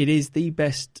 It is the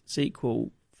best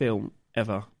sequel film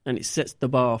ever, and it sets the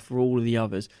bar for all of the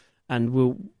others. And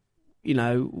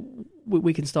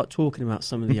we can start talking about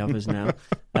some of the others now.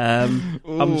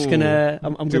 I'm just gonna.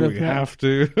 I'm gonna. We have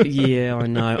to. Yeah, I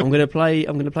know. I'm gonna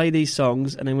play these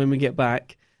songs, and then when we get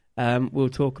back, we'll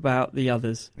talk about the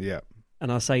others. Yeah.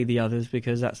 And I say the others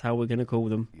because that's how we're gonna call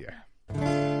them. Yeah.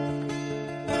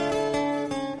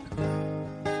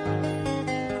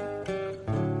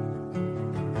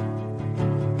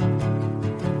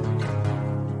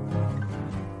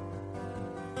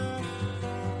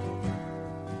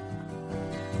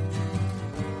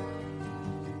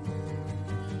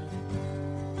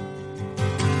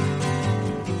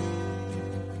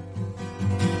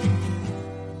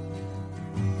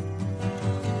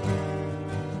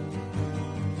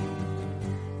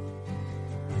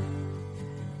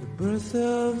 Birth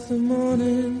of the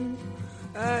morning,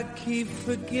 I keep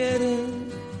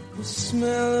forgetting the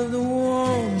smell of the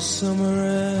warm summer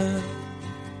air.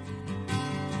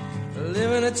 I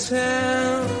live in a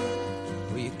town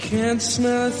where you can't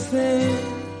smell a thing.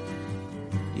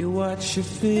 You watch your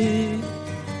feet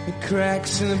the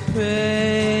cracks in the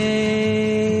pavement.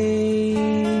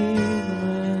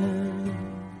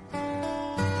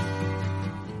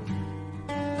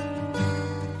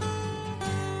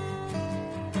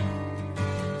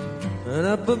 And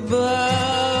up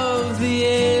above the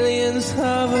aliens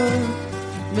hover,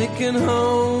 making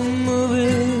home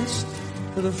movies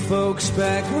for the folks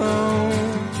back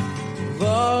home. Of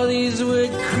all these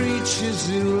weird creatures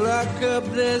who lock up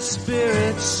their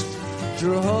spirits,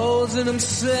 draw holes in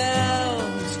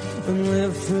themselves and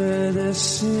live for their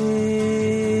secrets.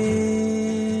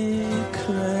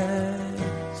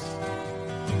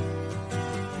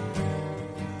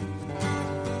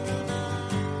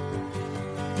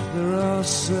 They're all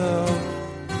so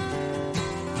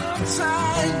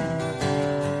uptight,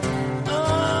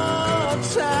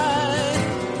 uptight.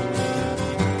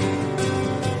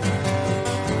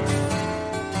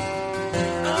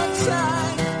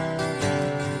 Uptight,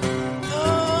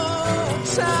 uptight.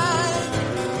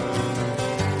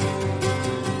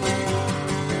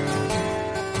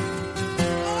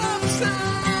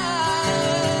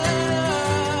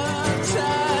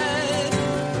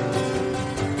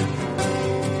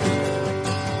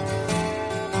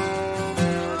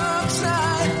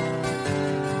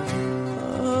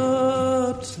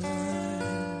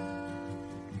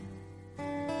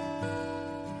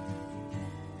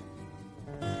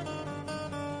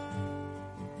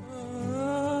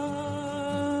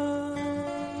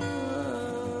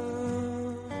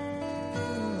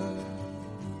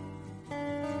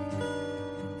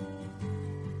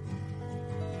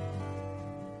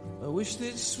 I wish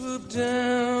they'd swoop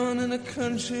down in a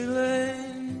country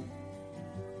lane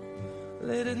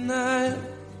late at night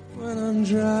when I'm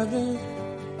driving.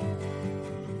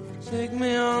 Take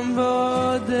me on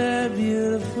board their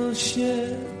beautiful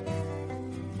ship.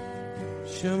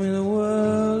 Show me the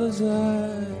world as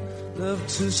I love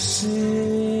to see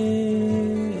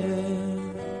it.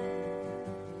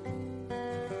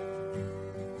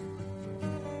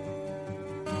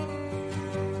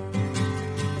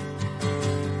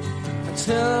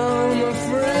 Tell all my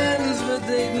friends, but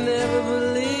they'd never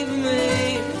believe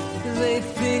me, 'cause they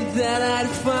think that I'd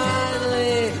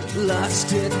finally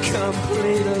lost it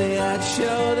completely. I'd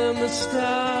show them the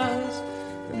stars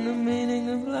and the meaning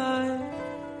of life.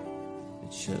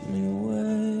 It shut me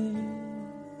away,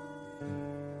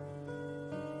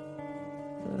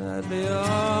 but I'd be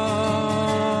alright.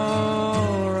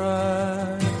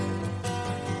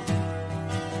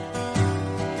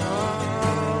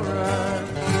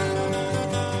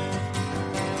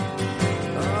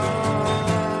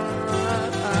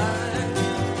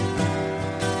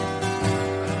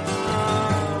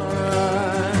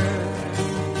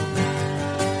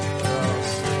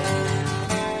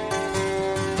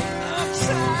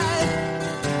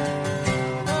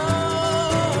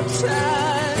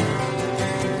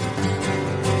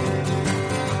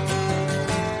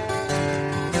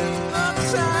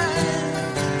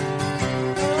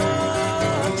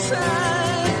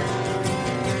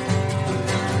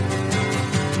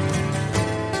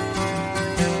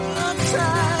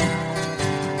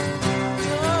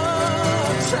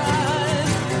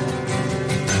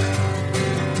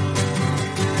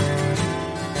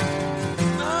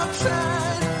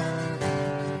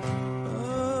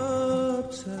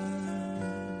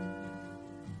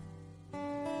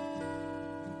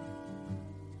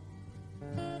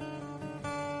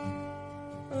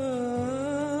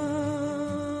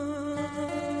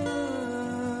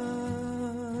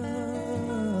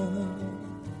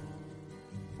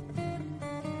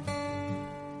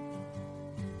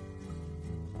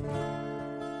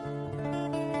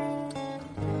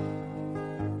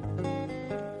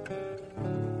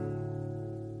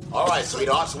 All right,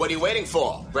 sweethearts, what are you waiting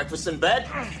for? Breakfast in bed?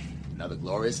 Another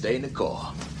glorious day in the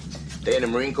Corps. Day in the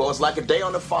Marine Corps is like a day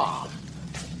on the farm.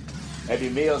 Every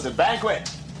meal's a banquet.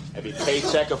 Every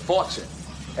paycheck a fortune.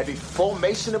 Every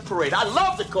formation a parade. I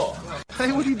love the Corps.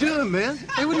 Hey, what are you doing, man?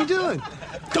 Hey, what are you doing?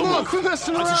 Come on, quit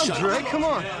messing around, Drake. Come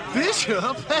on.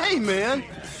 Bishop, hey, man.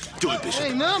 Do it, Bishop.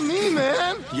 Hey, not me,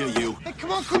 man. Yeah, you. Hey,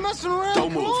 come on, quit messing around.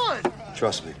 Don't move. Come on.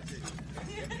 Trust me.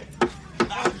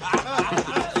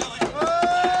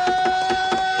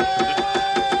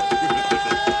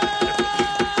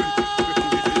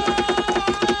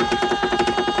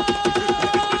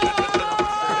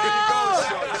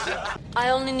 I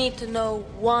only need to know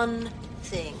one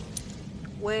thing.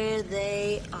 Where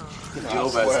they are. Joe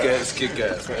Vasquez, kick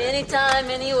ass. Anytime,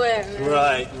 anywhere.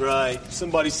 Man. Right.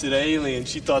 Somebody said alien.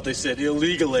 She thought they said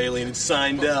illegal alien and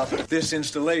signed up. This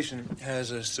installation has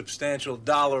a substantial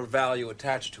dollar value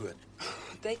attached to it.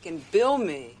 They can bill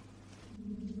me.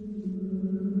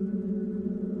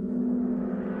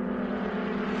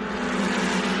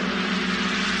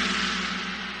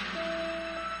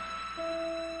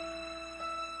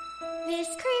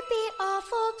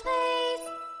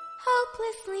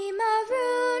 hopelessly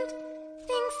marooned,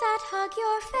 things that hug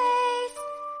your face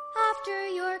after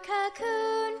you're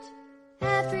cocooned.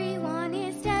 Everyone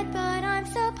is dead, but I'm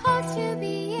supposed to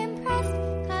be impressed,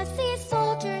 'cause these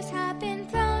soldiers have been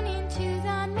thrown into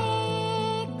the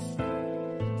mix.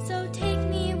 So take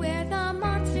me where the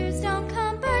monsters don't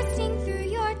come bursting through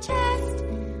your chest,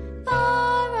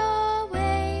 far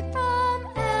away from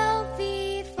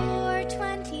LV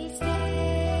 426.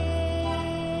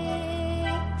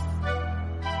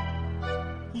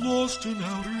 Lost in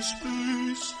outer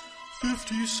space,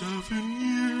 57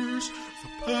 years, the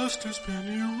past has been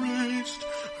erased. I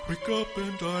wake up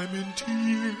and I'm in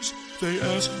tears. They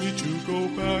ask me to go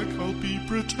back, I'll be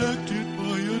protected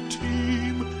by a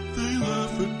team. They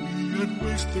laugh at me and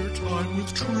waste their time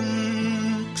with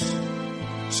tricks.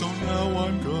 So now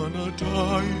I'm gonna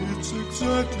die, it's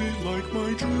exactly like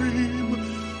my dream.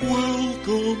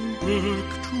 Welcome back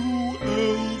to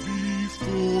LV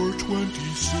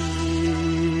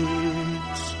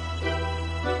 426.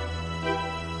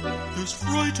 This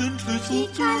frightened little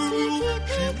girl,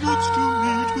 she wants to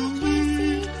me to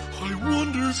lead. I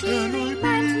wonder, can I be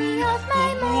the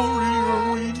warrior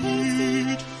we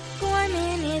need?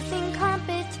 Gorman is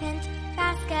incompetent,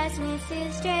 fast as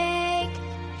Mrs. Drake.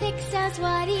 Hicks does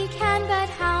what he can, but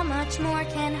how much more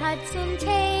can Hudson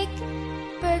take?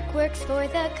 Burke works for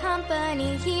the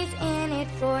company, he's in it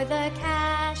for the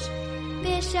cash.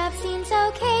 Bishop seems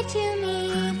okay to me.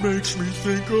 He makes me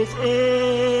think of Ash.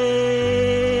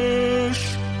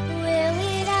 Will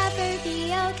it ever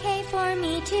be okay for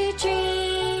me to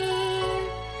dream?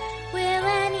 Will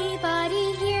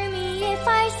anybody hear me if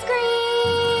I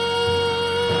scream?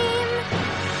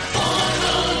 Far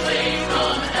away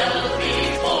from LV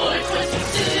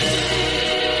 426.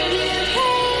 You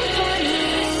came for me.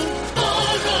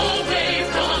 Far away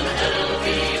from LV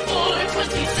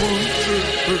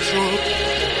 426. Bishop.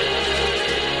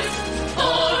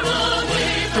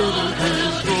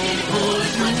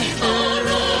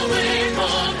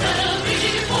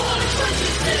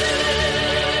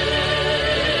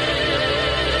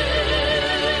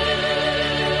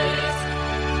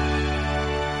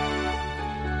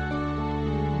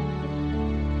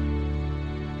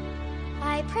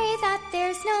 I pray that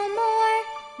there's no more,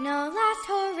 no last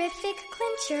horrific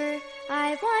clincher.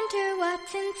 I wonder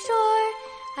what's in store.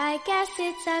 I guess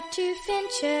it's up to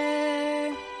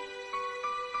Fincher.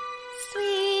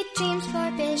 Sweet dreams for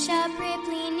Bishop,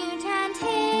 Ripley, Newt, and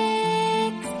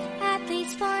Hicks. At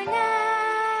least for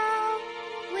now,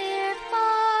 we're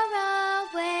far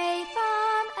away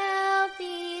from LV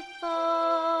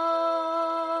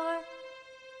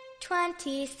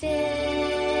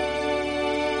 426.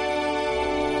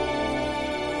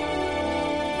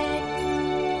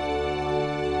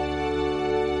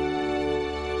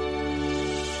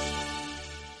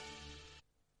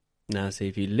 Now, see,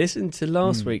 if you listen to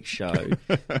last week's show,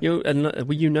 you know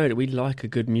that we like a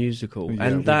good musical, Yeah,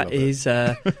 and that is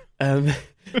that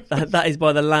is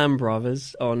by the Lamb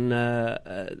Brothers on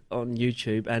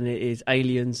YouTube, and it is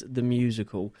Aliens the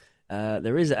Musical.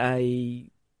 There is a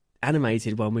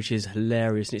animated one which is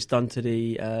hilarious, and it's done to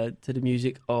the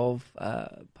music of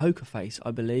Poker Face,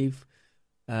 I believe,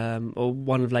 or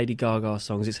one of Lady Gaga's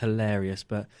songs. It's hilarious,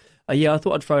 but. Yeah, I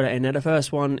thought I'd throw that in there. The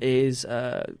first one is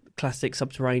classic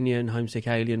Subterranean Homesick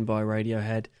Alien by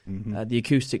Radiohead, the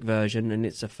acoustic version, and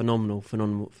it's a phenomenal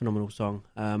song.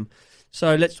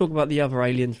 So let's talk about the other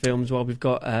Alien films while we've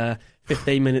got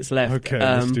 15 minutes left. Okay,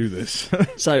 let's do this.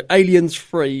 So Aliens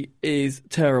 3 is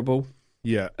terrible.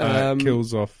 Yeah,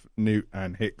 kills off Newt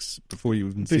and Hicks before you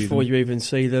even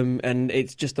see them. And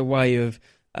it's just a way of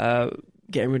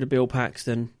getting rid of Bill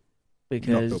Paxton.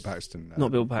 Because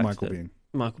Not Bill Paxton.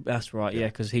 Michael, that's right, yeah,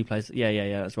 because he plays...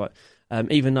 Yeah, that's right.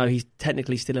 Even though he's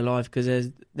technically still alive, because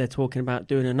they're talking about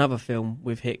doing another film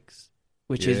with Hicks,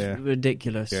 which is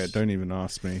ridiculous. Yeah, don't even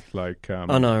ask me. Like,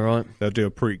 I know, right? They'll do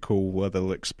a prequel where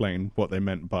they'll explain what they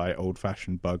meant by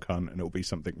old-fashioned bug hunt, and it'll be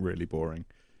something really boring.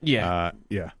 Yeah.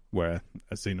 Where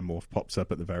a xenomorph pops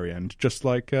up at the very end, just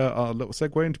like our little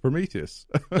segue into Prometheus.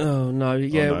 Oh, no,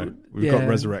 yeah. We've got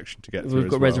Resurrection to get through.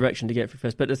 We've got Resurrection to get through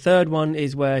first. But the third one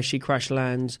is where she crash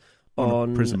lands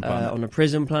on a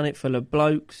prison planet full of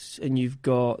blokes, and you've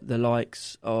got the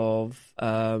likes of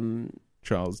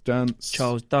Charles Dance,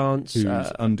 who's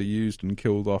underused and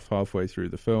killed off halfway through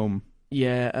the film.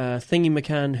 Yeah, Thingy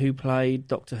McCann, who played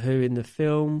Doctor Who in the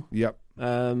film. Yep.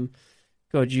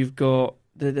 You've got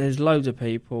there's loads of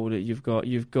people that you've got.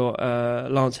 You've got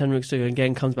Lance Henriksen, who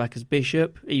again comes back as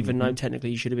Bishop, even though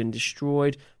technically he should have been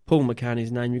destroyed. Paul McCann,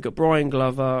 his name. You've got Brian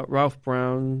Glover, Ralph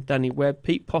Brown, Danny Webb,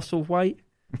 Pete Postlethwaite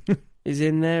is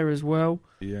in there as well.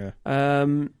 Yeah.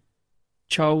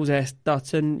 Charles S.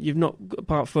 Dutton. You've not,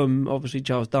 apart from obviously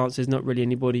Charles Dance, there's not really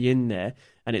anybody in there,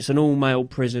 and it's an all-male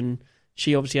prison.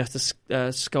 She obviously has to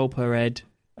sculpt her head.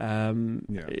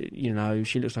 You know,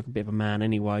 she looks like a bit of a man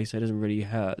anyway, so it doesn't really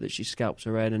hurt that she scalps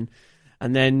her head,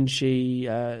 and then she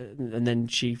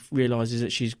realizes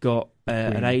that she's got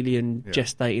an alien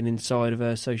gestating inside of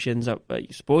her, so she ends up,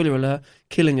 spoiler alert,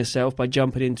 killing herself by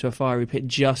jumping into a fiery pit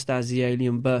just as the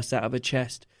alien bursts out of her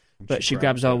chest. But she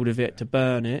grabs hold of it to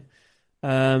burn it,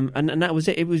 and that was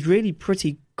it. It was really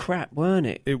pretty crap, weren't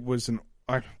it? It was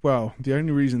the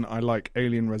only reason I like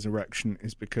Alien Resurrection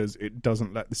is because it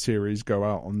doesn't let the series go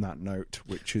out on that note,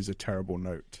 which is a terrible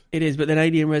note. It is, but then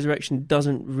Alien Resurrection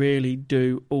doesn't really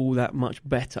do all that much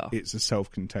better. It's a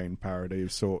self-contained parody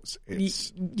of sorts.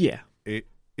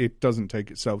 It doesn't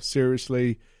take itself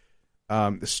seriously.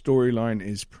 The storyline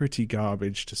is pretty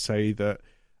garbage, to say that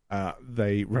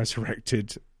they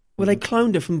resurrected. Well, they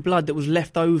cloned her from blood that was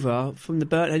left over from the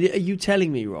burn. Are you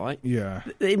telling me, right? Yeah.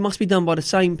 It must be done by the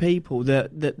same people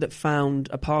that found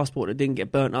a passport that didn't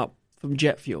get burnt up from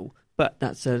jet fuel. But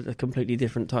that's a completely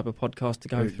different type of podcast to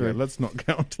go through. Yeah, let's not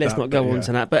go on to that. Let's not go on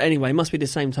to that. But anyway, it must be the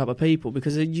same type of people,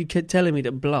 because you kept telling me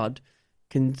that blood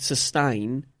can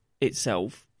sustain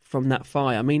itself from that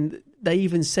fire. I mean, they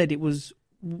even said it was,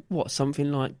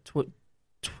 something like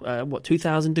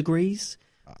 2,000 degrees?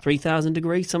 3,000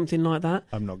 degrees, something like that.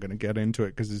 I'm not going to get into it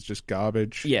because it's just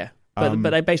garbage. Yeah, but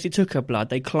they basically took her blood,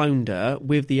 they cloned her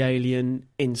with the alien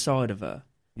inside of her.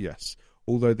 Yes,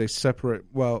 although they separate.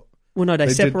 Well, no, they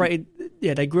separated.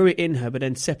 Yeah, they grew it in her, but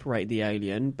then separated the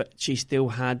alien. But she still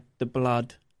had the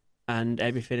blood and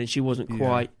everything, and she wasn't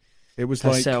quite. It was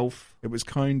herself. It was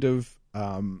kind of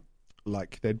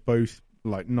like they'd both,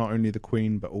 like, not only the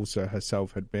Queen but also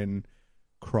herself had been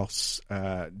cross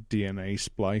DNA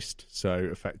spliced, so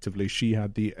effectively she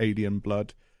had the alien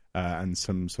blood and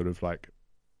some sort of like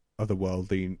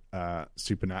otherworldly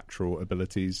supernatural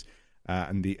abilities,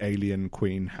 and the alien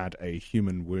Queen had a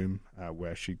human womb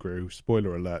where she grew.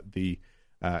 Spoiler alert, the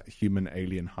human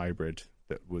alien hybrid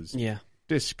that was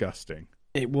disgusting.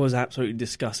 It was absolutely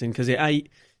disgusting, because it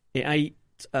ate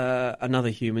another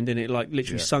human, didn't it? Like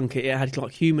literally sunk it. It had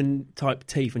like human type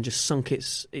teeth and just sunk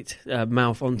its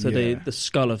mouth onto the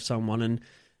skull of someone, and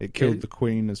it killed the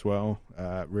Queen as well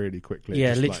really quickly.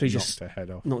 Yeah, just, literally like, just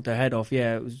knocked her head off.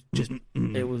 Yeah, it was just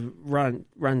it was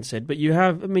rancid. But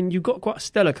you've got quite a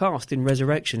stellar cast in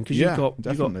Resurrection, because you've got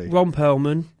Ron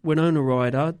Perlman, Winona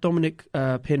Ryder, Dominic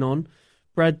Pinnon,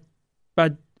 Brad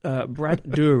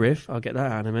Dourif. I'll get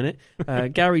that out in a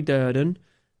minute. Gary Durden.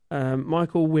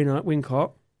 Michael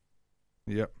Wincott.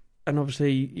 Yep. And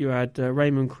obviously you had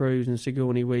Raymond Cruz and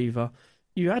Sigourney Weaver.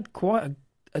 You had quite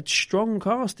a strong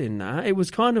cast in that. It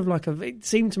was kind of like it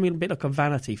seemed to me a bit like a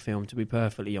vanity film, to be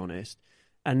perfectly honest.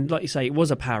 And like you say, it was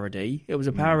a parody. It was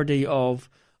a parody of,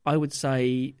 I would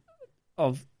say,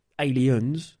 of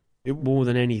Aliens more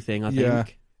than anything, I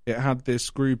think. It had this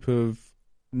group of,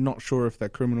 not sure if they're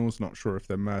criminals, not sure if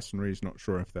they're mercenaries, not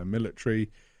sure if they're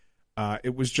military.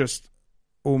 It was just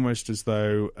almost as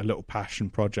though a little passion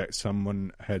project.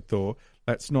 Someone had thought,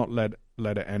 let's not let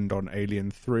it end on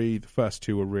Alien 3. The first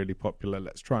two were really popular.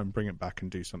 Let's try and bring it back and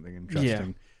do something interesting.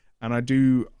 Yeah. And I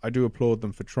do applaud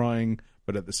them for trying,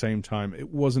 but at the same time, it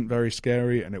wasn't very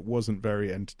scary and it wasn't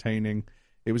very entertaining.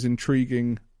 It was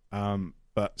intriguing,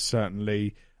 but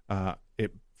certainly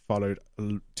it followed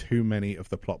too many of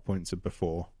the plot points of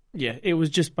before. Yeah, it was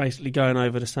just basically going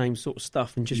over the same sort of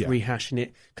stuff and just rehashing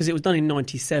it, because it was done in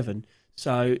 1997.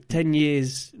 So 10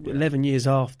 years, 11 years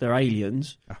after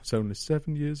Aliens. I was only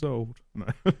 7 years old. No.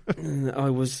 I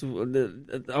was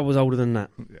older than that.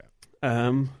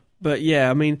 Yeah. But yeah,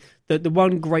 I mean, the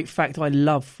one great fact I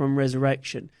love from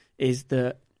Resurrection is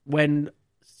that when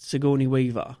Sigourney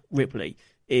Weaver, Ripley,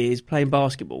 is playing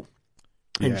basketball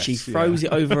and she throws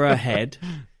it over her head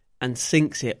and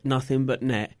sinks it, nothing but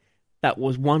net, that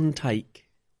was one take,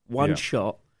 one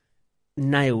shot,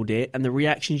 nailed it. And the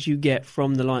reactions you get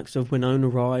from the likes of Winona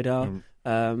Ryder,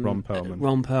 Ron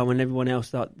Perlman, and everyone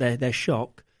else, their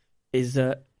shock is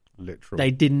that literally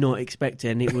they did not expect it,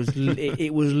 and it was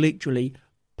it was literally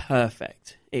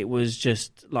perfect. It was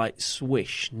just like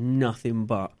swish, nothing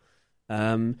but.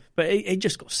 But it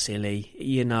just got silly,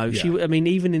 you know. Yeah. I mean,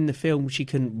 even in the film, she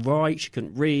couldn't write, she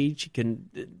couldn't read, she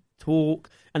couldn't talk,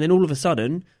 and then all of a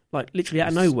sudden, like literally out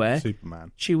of nowhere,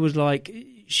 Superman. She was like,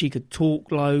 she could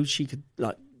talk loads, she could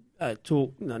like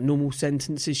talk normal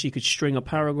sentences, she could string a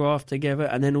paragraph together,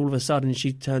 and then all of a sudden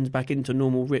she turns back into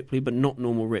normal Ripley, but not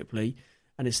normal Ripley,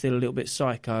 and it's still a little bit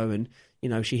psycho, and you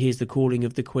know, she hears the calling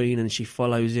of the Queen and she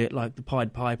follows it like the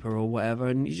Pied Piper or whatever,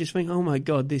 and you just think, oh my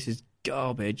God, this is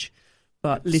garbage.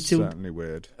 But it's certainly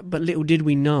weird. But little did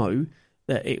we know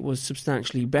that it was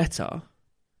substantially better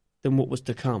than what was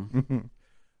to come.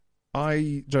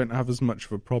 I don't have as much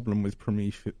of a problem with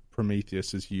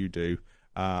Prometheus as you do.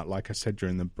 Like I said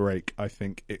during the break, I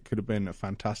think it could have been a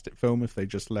fantastic film if they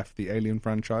just left the Alien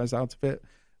franchise out of it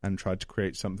and tried to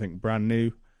create something brand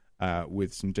new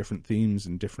with some different themes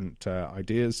and different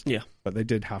ideas. Yeah. But they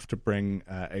did have to bring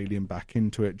Alien back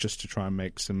into it just to try and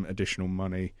make some additional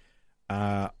money.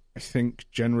 I think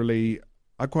generally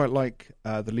I quite like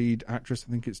the lead actress.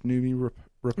 I think it's Noomi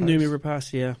Rapace. Noomi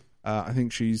Rapace, yeah. I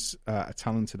think she's a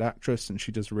talented actress and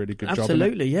she does a really good job.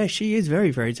 Absolutely, yeah. She is very,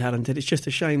 very talented. It's just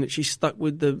a shame that she's stuck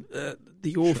with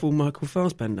the awful Michael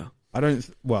Fassbender.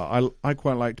 I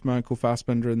quite liked Michael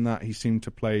Fassbender in that. He seemed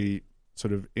to play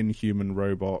sort of inhuman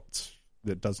robot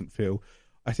that doesn't feel.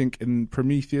 I think in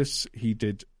Prometheus he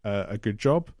did a good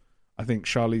job. I think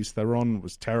Charlize Theron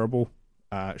was terrible.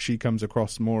 She comes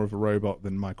across more of a robot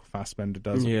than Michael Fassbender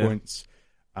does at points.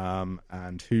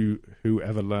 And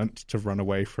whoever learnt to run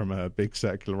away from a big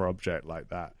circular object like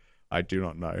that, I do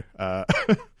not know.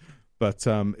 But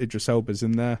Idris Elba's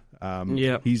in there.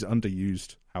 He's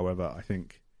underused. However, I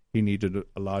think he needed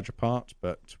a larger part,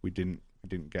 but we didn't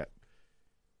get.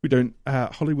 We don't.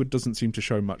 Hollywood doesn't seem to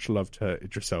show much love to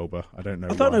Idris Elba. I don't know.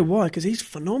 I don't know why, because he's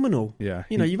phenomenal. Yeah,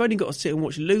 you've only got to sit and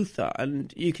watch Luther,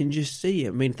 and you can just see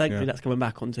him. I mean, thankfully that's coming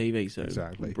back on TV, so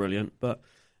exactly brilliant. But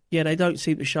yeah, they don't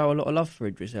seem to show a lot of love for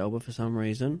Idris Elba for some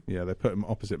reason. Yeah, they put him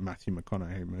opposite Matthew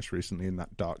McConaughey most recently in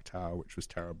that Dark Tower, which was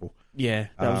terrible. Yeah,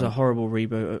 that was a horrible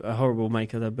reboot, a horrible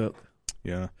make of their book.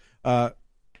 Yeah.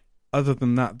 Other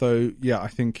than that, though, I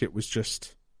think it was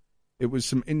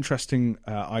some interesting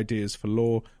ideas for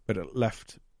lore, but it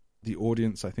left the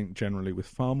audience, I think, generally with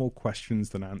far more questions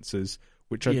than answers,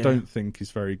 which I don't think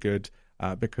is very good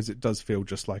because it does feel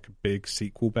just like a big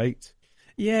sequel bait.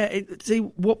 Yeah, see,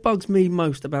 what bugs me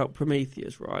most about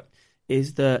Prometheus, right,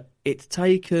 is that it's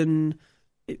taken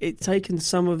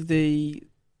some of the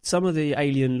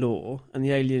alien lore and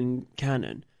the alien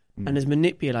canon and has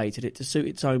manipulated it to suit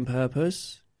its own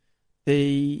purpose.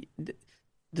 The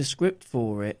script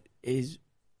for it is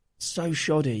so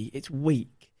shoddy, it's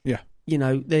weak. Yeah.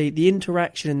 The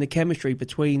interaction and the chemistry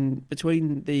between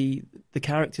the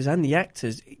characters and the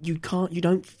actors, you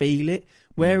don't feel it.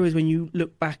 Whereas when you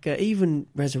look back at even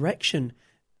Resurrection,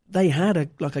 they had a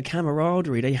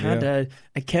camaraderie, they had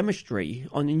a chemistry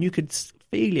and you could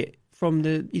feel it from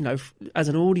as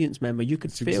an audience member, you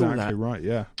could feel exactly that. Right,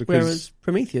 yeah. Whereas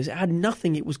Prometheus, it had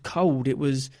nothing. It was cold. It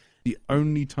was. The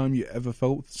only time you ever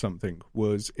felt something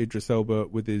was Idris Elba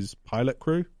with his pilot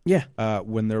crew. Yeah.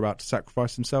 When they're about to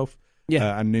sacrifice himself.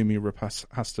 Yeah. And Noomi Rapace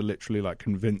has to literally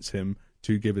convince him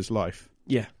to give his life.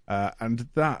 Yeah. And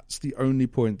that's the only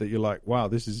point that you're like, wow,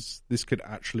 this could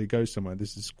actually go somewhere.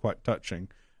 This is quite touching.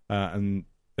 And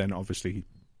then obviously,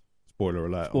 spoiler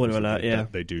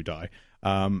alert. They do die.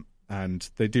 And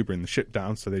they do bring the ship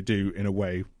down, so they do in a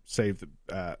way save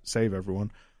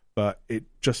everyone. But it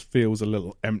just feels a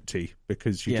little empty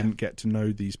because you didn't get to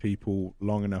know these people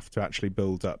long enough to actually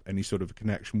build up any sort of a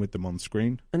connection with them on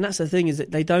screen. And that's the thing, is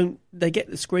that they get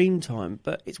the screen time,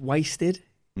 but it's wasted.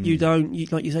 You don't,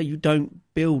 like you say, you don't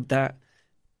build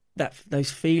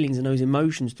those feelings and those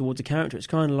emotions towards a character. It's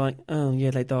kind of like, oh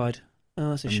yeah, they died. Oh,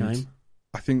 that's a shame.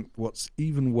 I think what's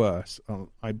even worse,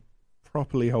 I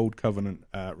properly hold Covenant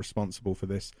responsible for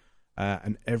this,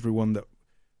 and everyone that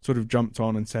sort of jumped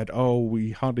on and said, oh, we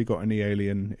hardly got any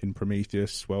Alien in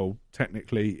Prometheus. Well,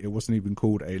 technically, it wasn't even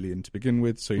called Alien to begin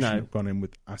with, so you shouldn't have gone in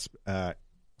with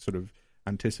sort of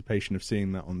anticipation of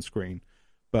seeing that on screen.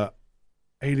 But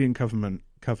Alien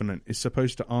Covenant is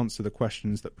supposed to answer the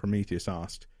questions that Prometheus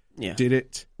asked. Yeah. Did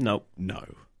it? No.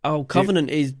 Oh, Covenant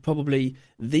is probably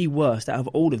the worst out of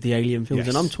all of the Alien films,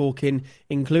 and I'm talking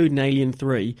including Alien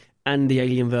 3 and the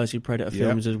Alien vs. Predator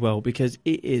films as well, because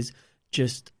it is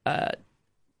just...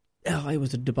 it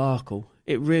was a debacle.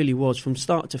 It really was, from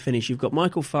start to finish. You've got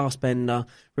Michael Fassbender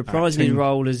reprising his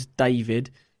role as David,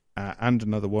 and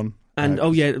another one,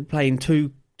 and playing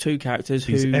two characters.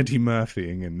 He's Eddie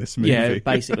Murphying in this movie, yeah,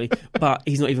 basically. But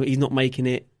he's not making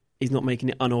it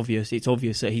unobvious. It's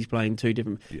obvious that he's playing two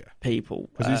different people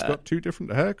because he's got two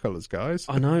different hair colours, guys.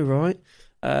 I know, right?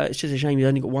 It's just a shame he's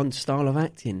only got one style of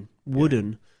acting,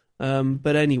 wooden.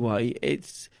 But anyway,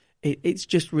 it's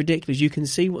just ridiculous. You can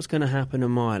see what's going to happen a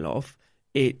mile off.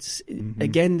 It's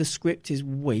again, the script is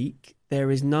weak.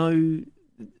 There's no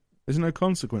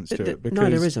consequence to it. Because no,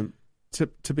 there isn't.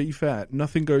 To be fair,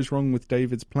 nothing goes wrong with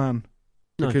David's plan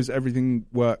because everything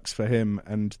works for him,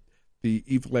 and the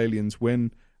evil aliens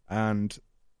win. And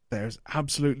there's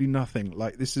absolutely nothing.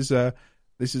 Like this is a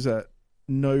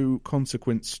no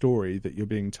consequence story that you're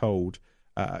being told.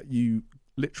 You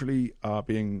literally are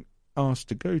being asked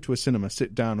to go to a cinema,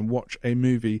 sit down and watch a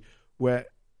movie where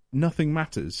nothing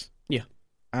matters. Yeah.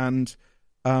 And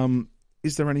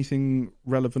is there anything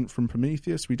relevant from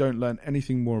Prometheus? We don't learn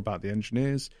anything more about the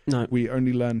engineers. No. We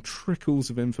only learn trickles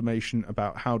of information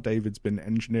about how David's been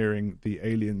engineering the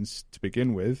aliens to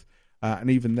begin with.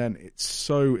 And even then, it's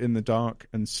so in the dark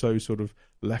and so sort of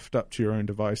left up to your own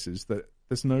devices that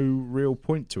there's no real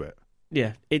point to it.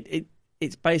 Yeah,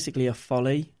 it's basically a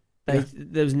folly.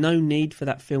 There was no need for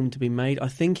that film to be made. I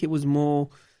think it was more,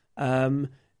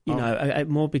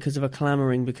 more because of a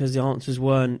clamouring because the answers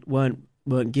weren't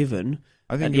given.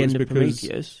 I think at the end of because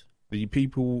Prometheus. The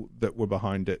people that were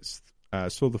behind it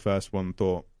saw the first one,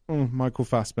 thought, Michael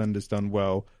Fassbender's done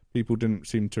well. People didn't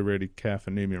seem to really care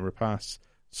for Noomi Rapace,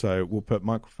 so we'll put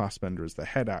Michael Fassbender as the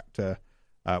head actor.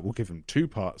 We'll give him 2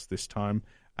 parts this time.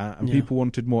 And people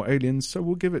wanted more aliens, so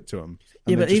we'll give it to them.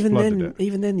 And but even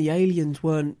then, the aliens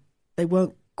weren't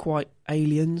quite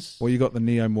aliens. Well, you got the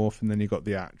neomorph, and then you got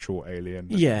the actual alien.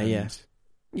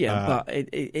 But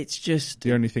it's just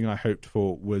the only thing I hoped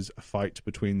for was a fight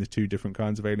between the 2 different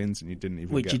kinds of aliens, and you didn't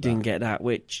even. Which get you that. didn't get that.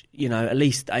 Which at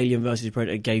least Alien versus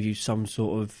Predator gave you some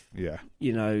sort of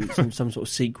some sort of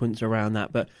sequence around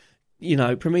that. But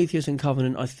Prometheus and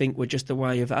Covenant, I think, were just a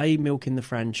way of A, milking the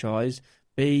franchise,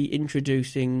 B,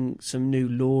 introducing some new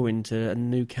lore into a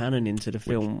new canon into the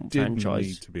film franchise.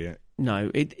 Need to be it.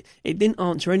 No, it didn't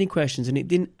answer any questions, and it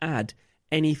didn't add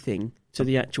anything to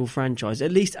the actual franchise.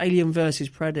 At least Alien versus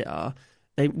Predator,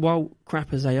 while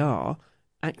crap as they are,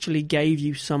 actually gave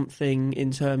you something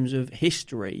in terms of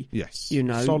history. Yes,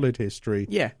 solid history.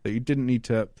 Yeah, that you didn't need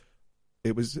to.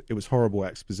 It was horrible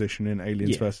exposition in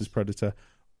Aliens versus Predator,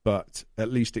 but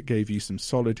at least it gave you some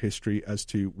solid history as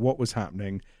to what was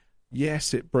happening.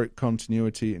 Yes, it broke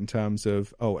continuity in terms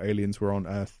of aliens were on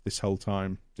Earth this whole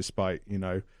time, despite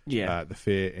the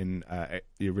fear in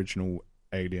the original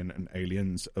Alien and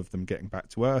Aliens of them getting back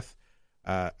to Earth,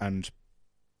 that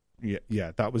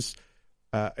was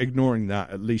ignoring that.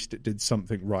 At least it did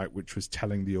something right, which was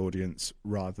telling the audience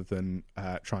rather than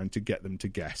trying to get them to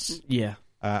guess. Yeah,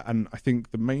 and I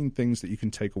think the main things that you can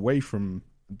take away from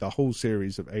the whole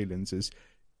series of Aliens is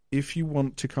if you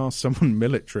want to cast someone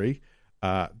military,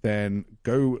 then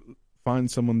go find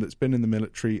someone that's been in the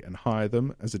military and hire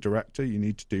them as a director. You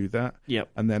need to do that. Yep.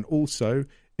 And then also,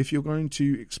 if you're going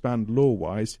to expand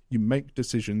lore-wise, you make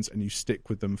decisions and you stick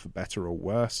with them for better or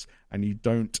worse, and you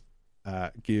don't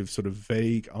give sort of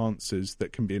vague answers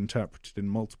that can be interpreted in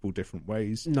multiple different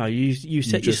ways. No, you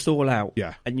set your stall out,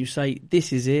 and you say,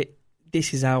 this is it,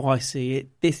 this is how I see it,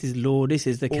 this is lore, this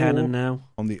is the canon now.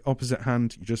 On the opposite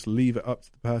hand, you just leave it up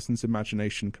to the person's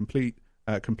imagination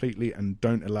completely and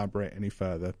don't elaborate any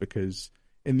further, because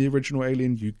in the original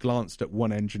Alien, you glanced at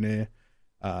one engineer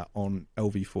on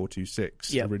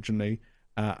LV-426 originally,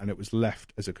 and it was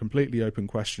left as a completely open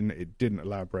question. It didn't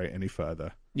elaborate any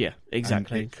further. Yeah,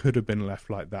 exactly. And it could have been left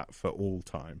like that for all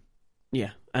time.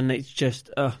 Yeah, and it's just,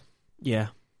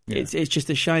 it's just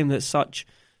a shame that such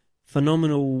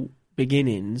phenomenal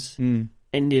beginnings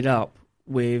ended up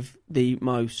with the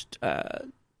most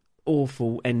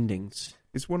awful endings.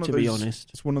 It's one of to those, be honest.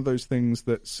 It's one of those things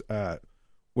that's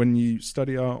when you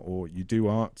study art or you do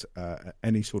art at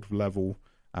any sort of level,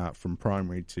 from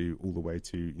primary to all the way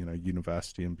to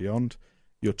university and beyond,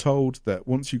 you're told that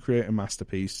once you create a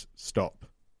masterpiece, stop.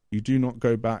 You do not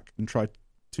go back and try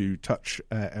to touch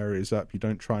areas up. You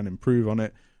don't try and improve on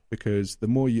it, because the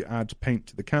more you add paint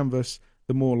to the canvas,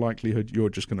 the more likelihood you're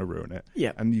just going to ruin it.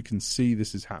 Yeah. And you can see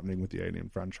this is happening with the Alien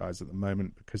franchise at the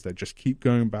moment, because they just keep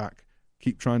going back,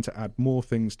 keep trying to add more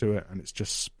things to it, and it's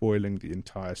just spoiling the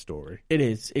entire story. It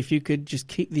is. If you could just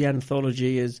keep the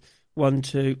anthology as 1,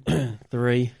 2,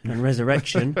 3 and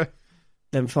Resurrection,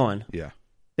 then fine. Yeah.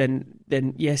 Then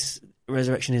yes,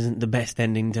 Resurrection isn't the best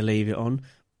ending to leave it on,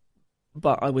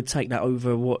 but I would take that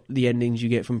over what the endings you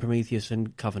get from Prometheus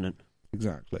and Covenant.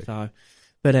 Exactly. So,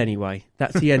 but anyway,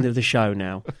 that's the end of the show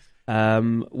now.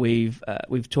 We've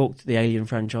talked the Alien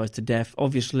franchise to death.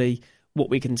 Obviously, what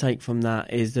we can take from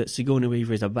that is that Sigourney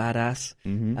Weaver is a badass.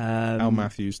 Mm-hmm. Al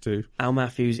Matthews too. Al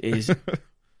Matthews is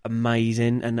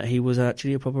amazing, and that he was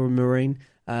actually a proper Marine.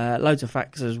 Loads of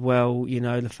facts as well.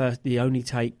 The only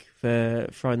take for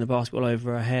throwing the basketball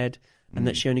over her head, and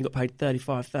that she only got paid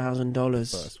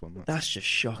 $35,000. That's just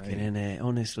shocking, isn't it?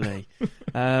 Honestly.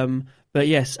 But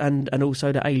yes, and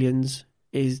also the Aliens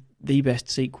is the best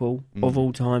sequel of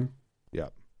all time. Yeah.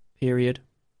 Period.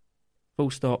 Full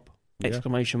stop.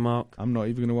 Exclamation mark. I'm not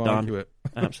even going to argue it.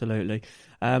 Absolutely.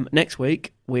 Next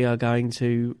week we are going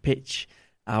to pitch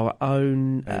our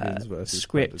own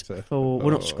script for, well,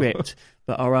 not script,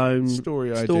 but our own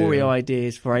story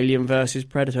ideas for Alien versus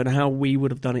Predator and how we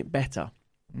would have done it better.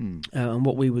 and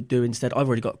what we would do instead. I've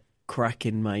already got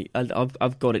cracking, mate.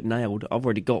 I've got it nailed. I've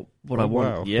already got what I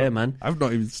want. Wow. Yeah, man. I've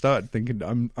not even started thinking.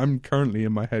 I'm currently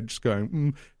in my head just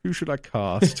going, who should I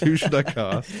cast? Who should I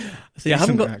cast? See, I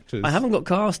haven't got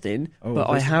casting, but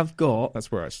I have got.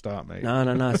 That's where I start, mate.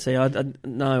 No. See,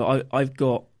 I've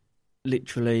got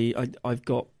literally. I've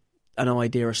got an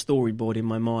idea, a storyboard in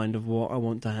my mind of what I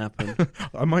want to happen.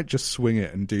 I might just swing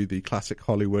it and do the classic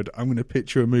Hollywood. I'm going to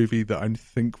picture a movie that I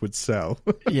think would sell.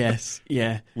 Yes,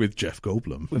 yeah. With Jeff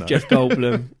Goldblum. Jeff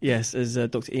Goldblum, yes, as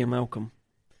Dr. Ian Malcolm.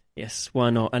 Yes,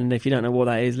 why not? And if you don't know what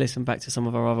that is, listen back to some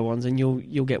of our other ones and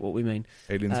you'll get what we mean.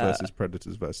 Aliens versus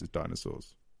Predators versus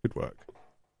Dinosaurs. Good work.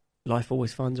 Life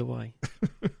always finds a way.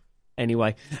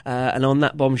 Anyway, and on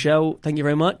that bombshell, thank you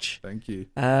very much. Thank you.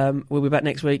 We'll be back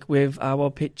next week with our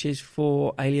pitches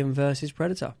for Alien vs.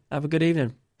 Predator. Have a good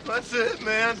evening. That's it,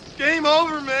 man. Game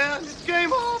over, man. It's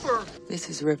game over. This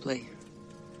is Ripley,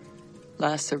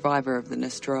 last survivor of the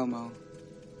Nostromo.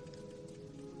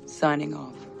 Signing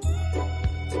off.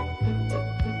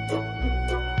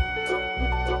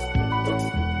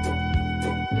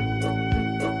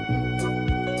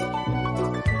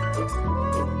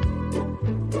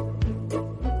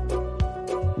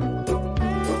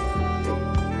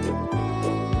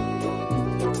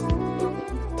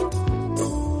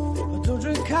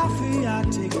 Coffee, I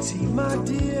take tea, my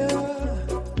dear.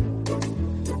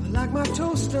 I like my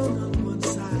toast on one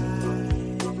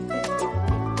side.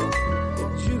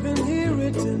 You can hear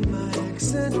it in my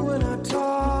accent when I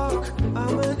talk.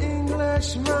 I'm an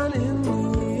Englishman in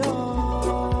New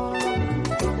York.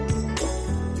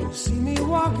 You see me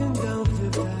walking down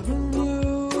Fifth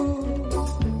Avenue,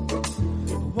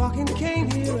 a walking cane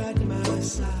here at my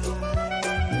side.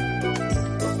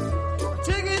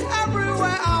 Take it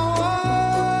everywhere I walk.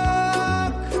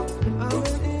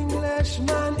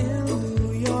 Man in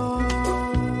New York.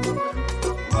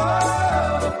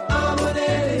 Whoa, I'm an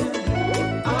alien.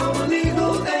 I'm a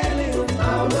legal alien.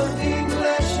 I'm an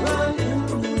Englishman in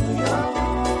New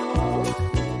York.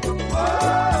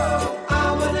 Whoa,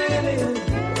 I'm an alien.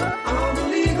 I'm a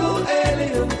legal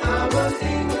alien. I'm an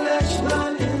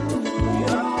Englishman in New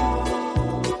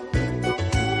York.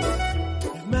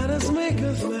 If manners make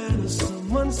of manners,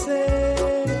 someone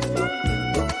say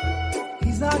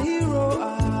he's our hero.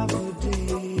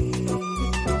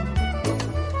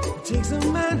 Takes a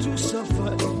man to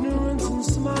suffer ignorance and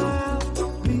smile.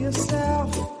 Be yourself,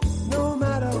 no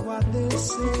matter what they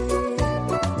say.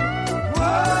 Whoa,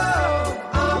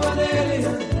 I'm an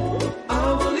alien.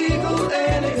 I'm a legal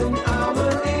alien. I'm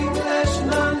an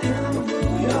Englishman in New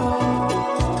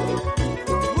York.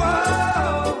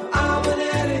 Whoa, I'm an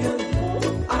alien.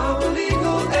 I'm a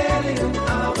legal alien.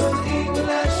 I'm an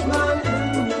Englishman in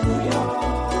New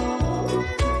York.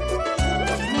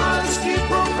 Modesty,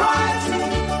 propriety.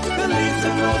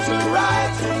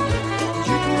 Notoriety,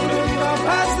 you can live your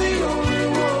past the only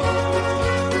one.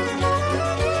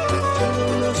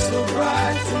 Gentleness,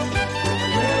 sobriety,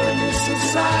 rare in this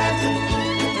society,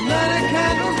 and that a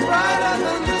candle's brighter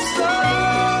than the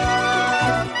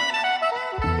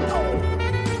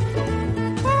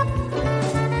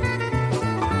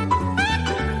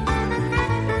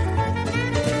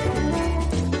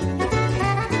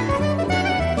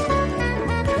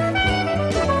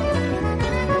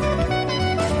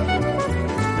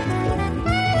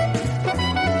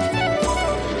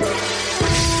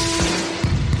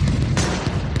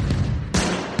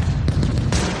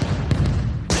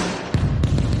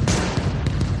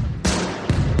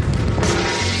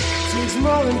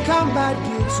combat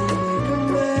gear to make a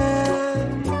man.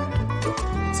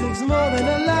 It takes more than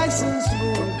a license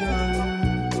for a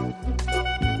gun.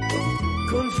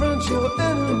 Confront your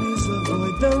enemies,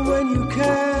 avoid them when you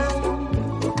can.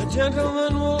 A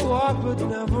gentleman will walk but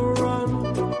never run.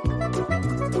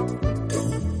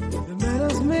 The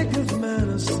manners make of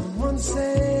manners, someone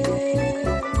say.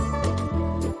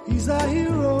 He's our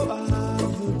hero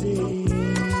of the day.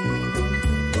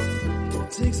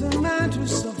 It takes a man to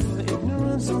suffer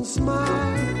ignorance and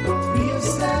smile. Be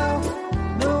yourself,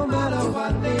 no matter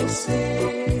what they say.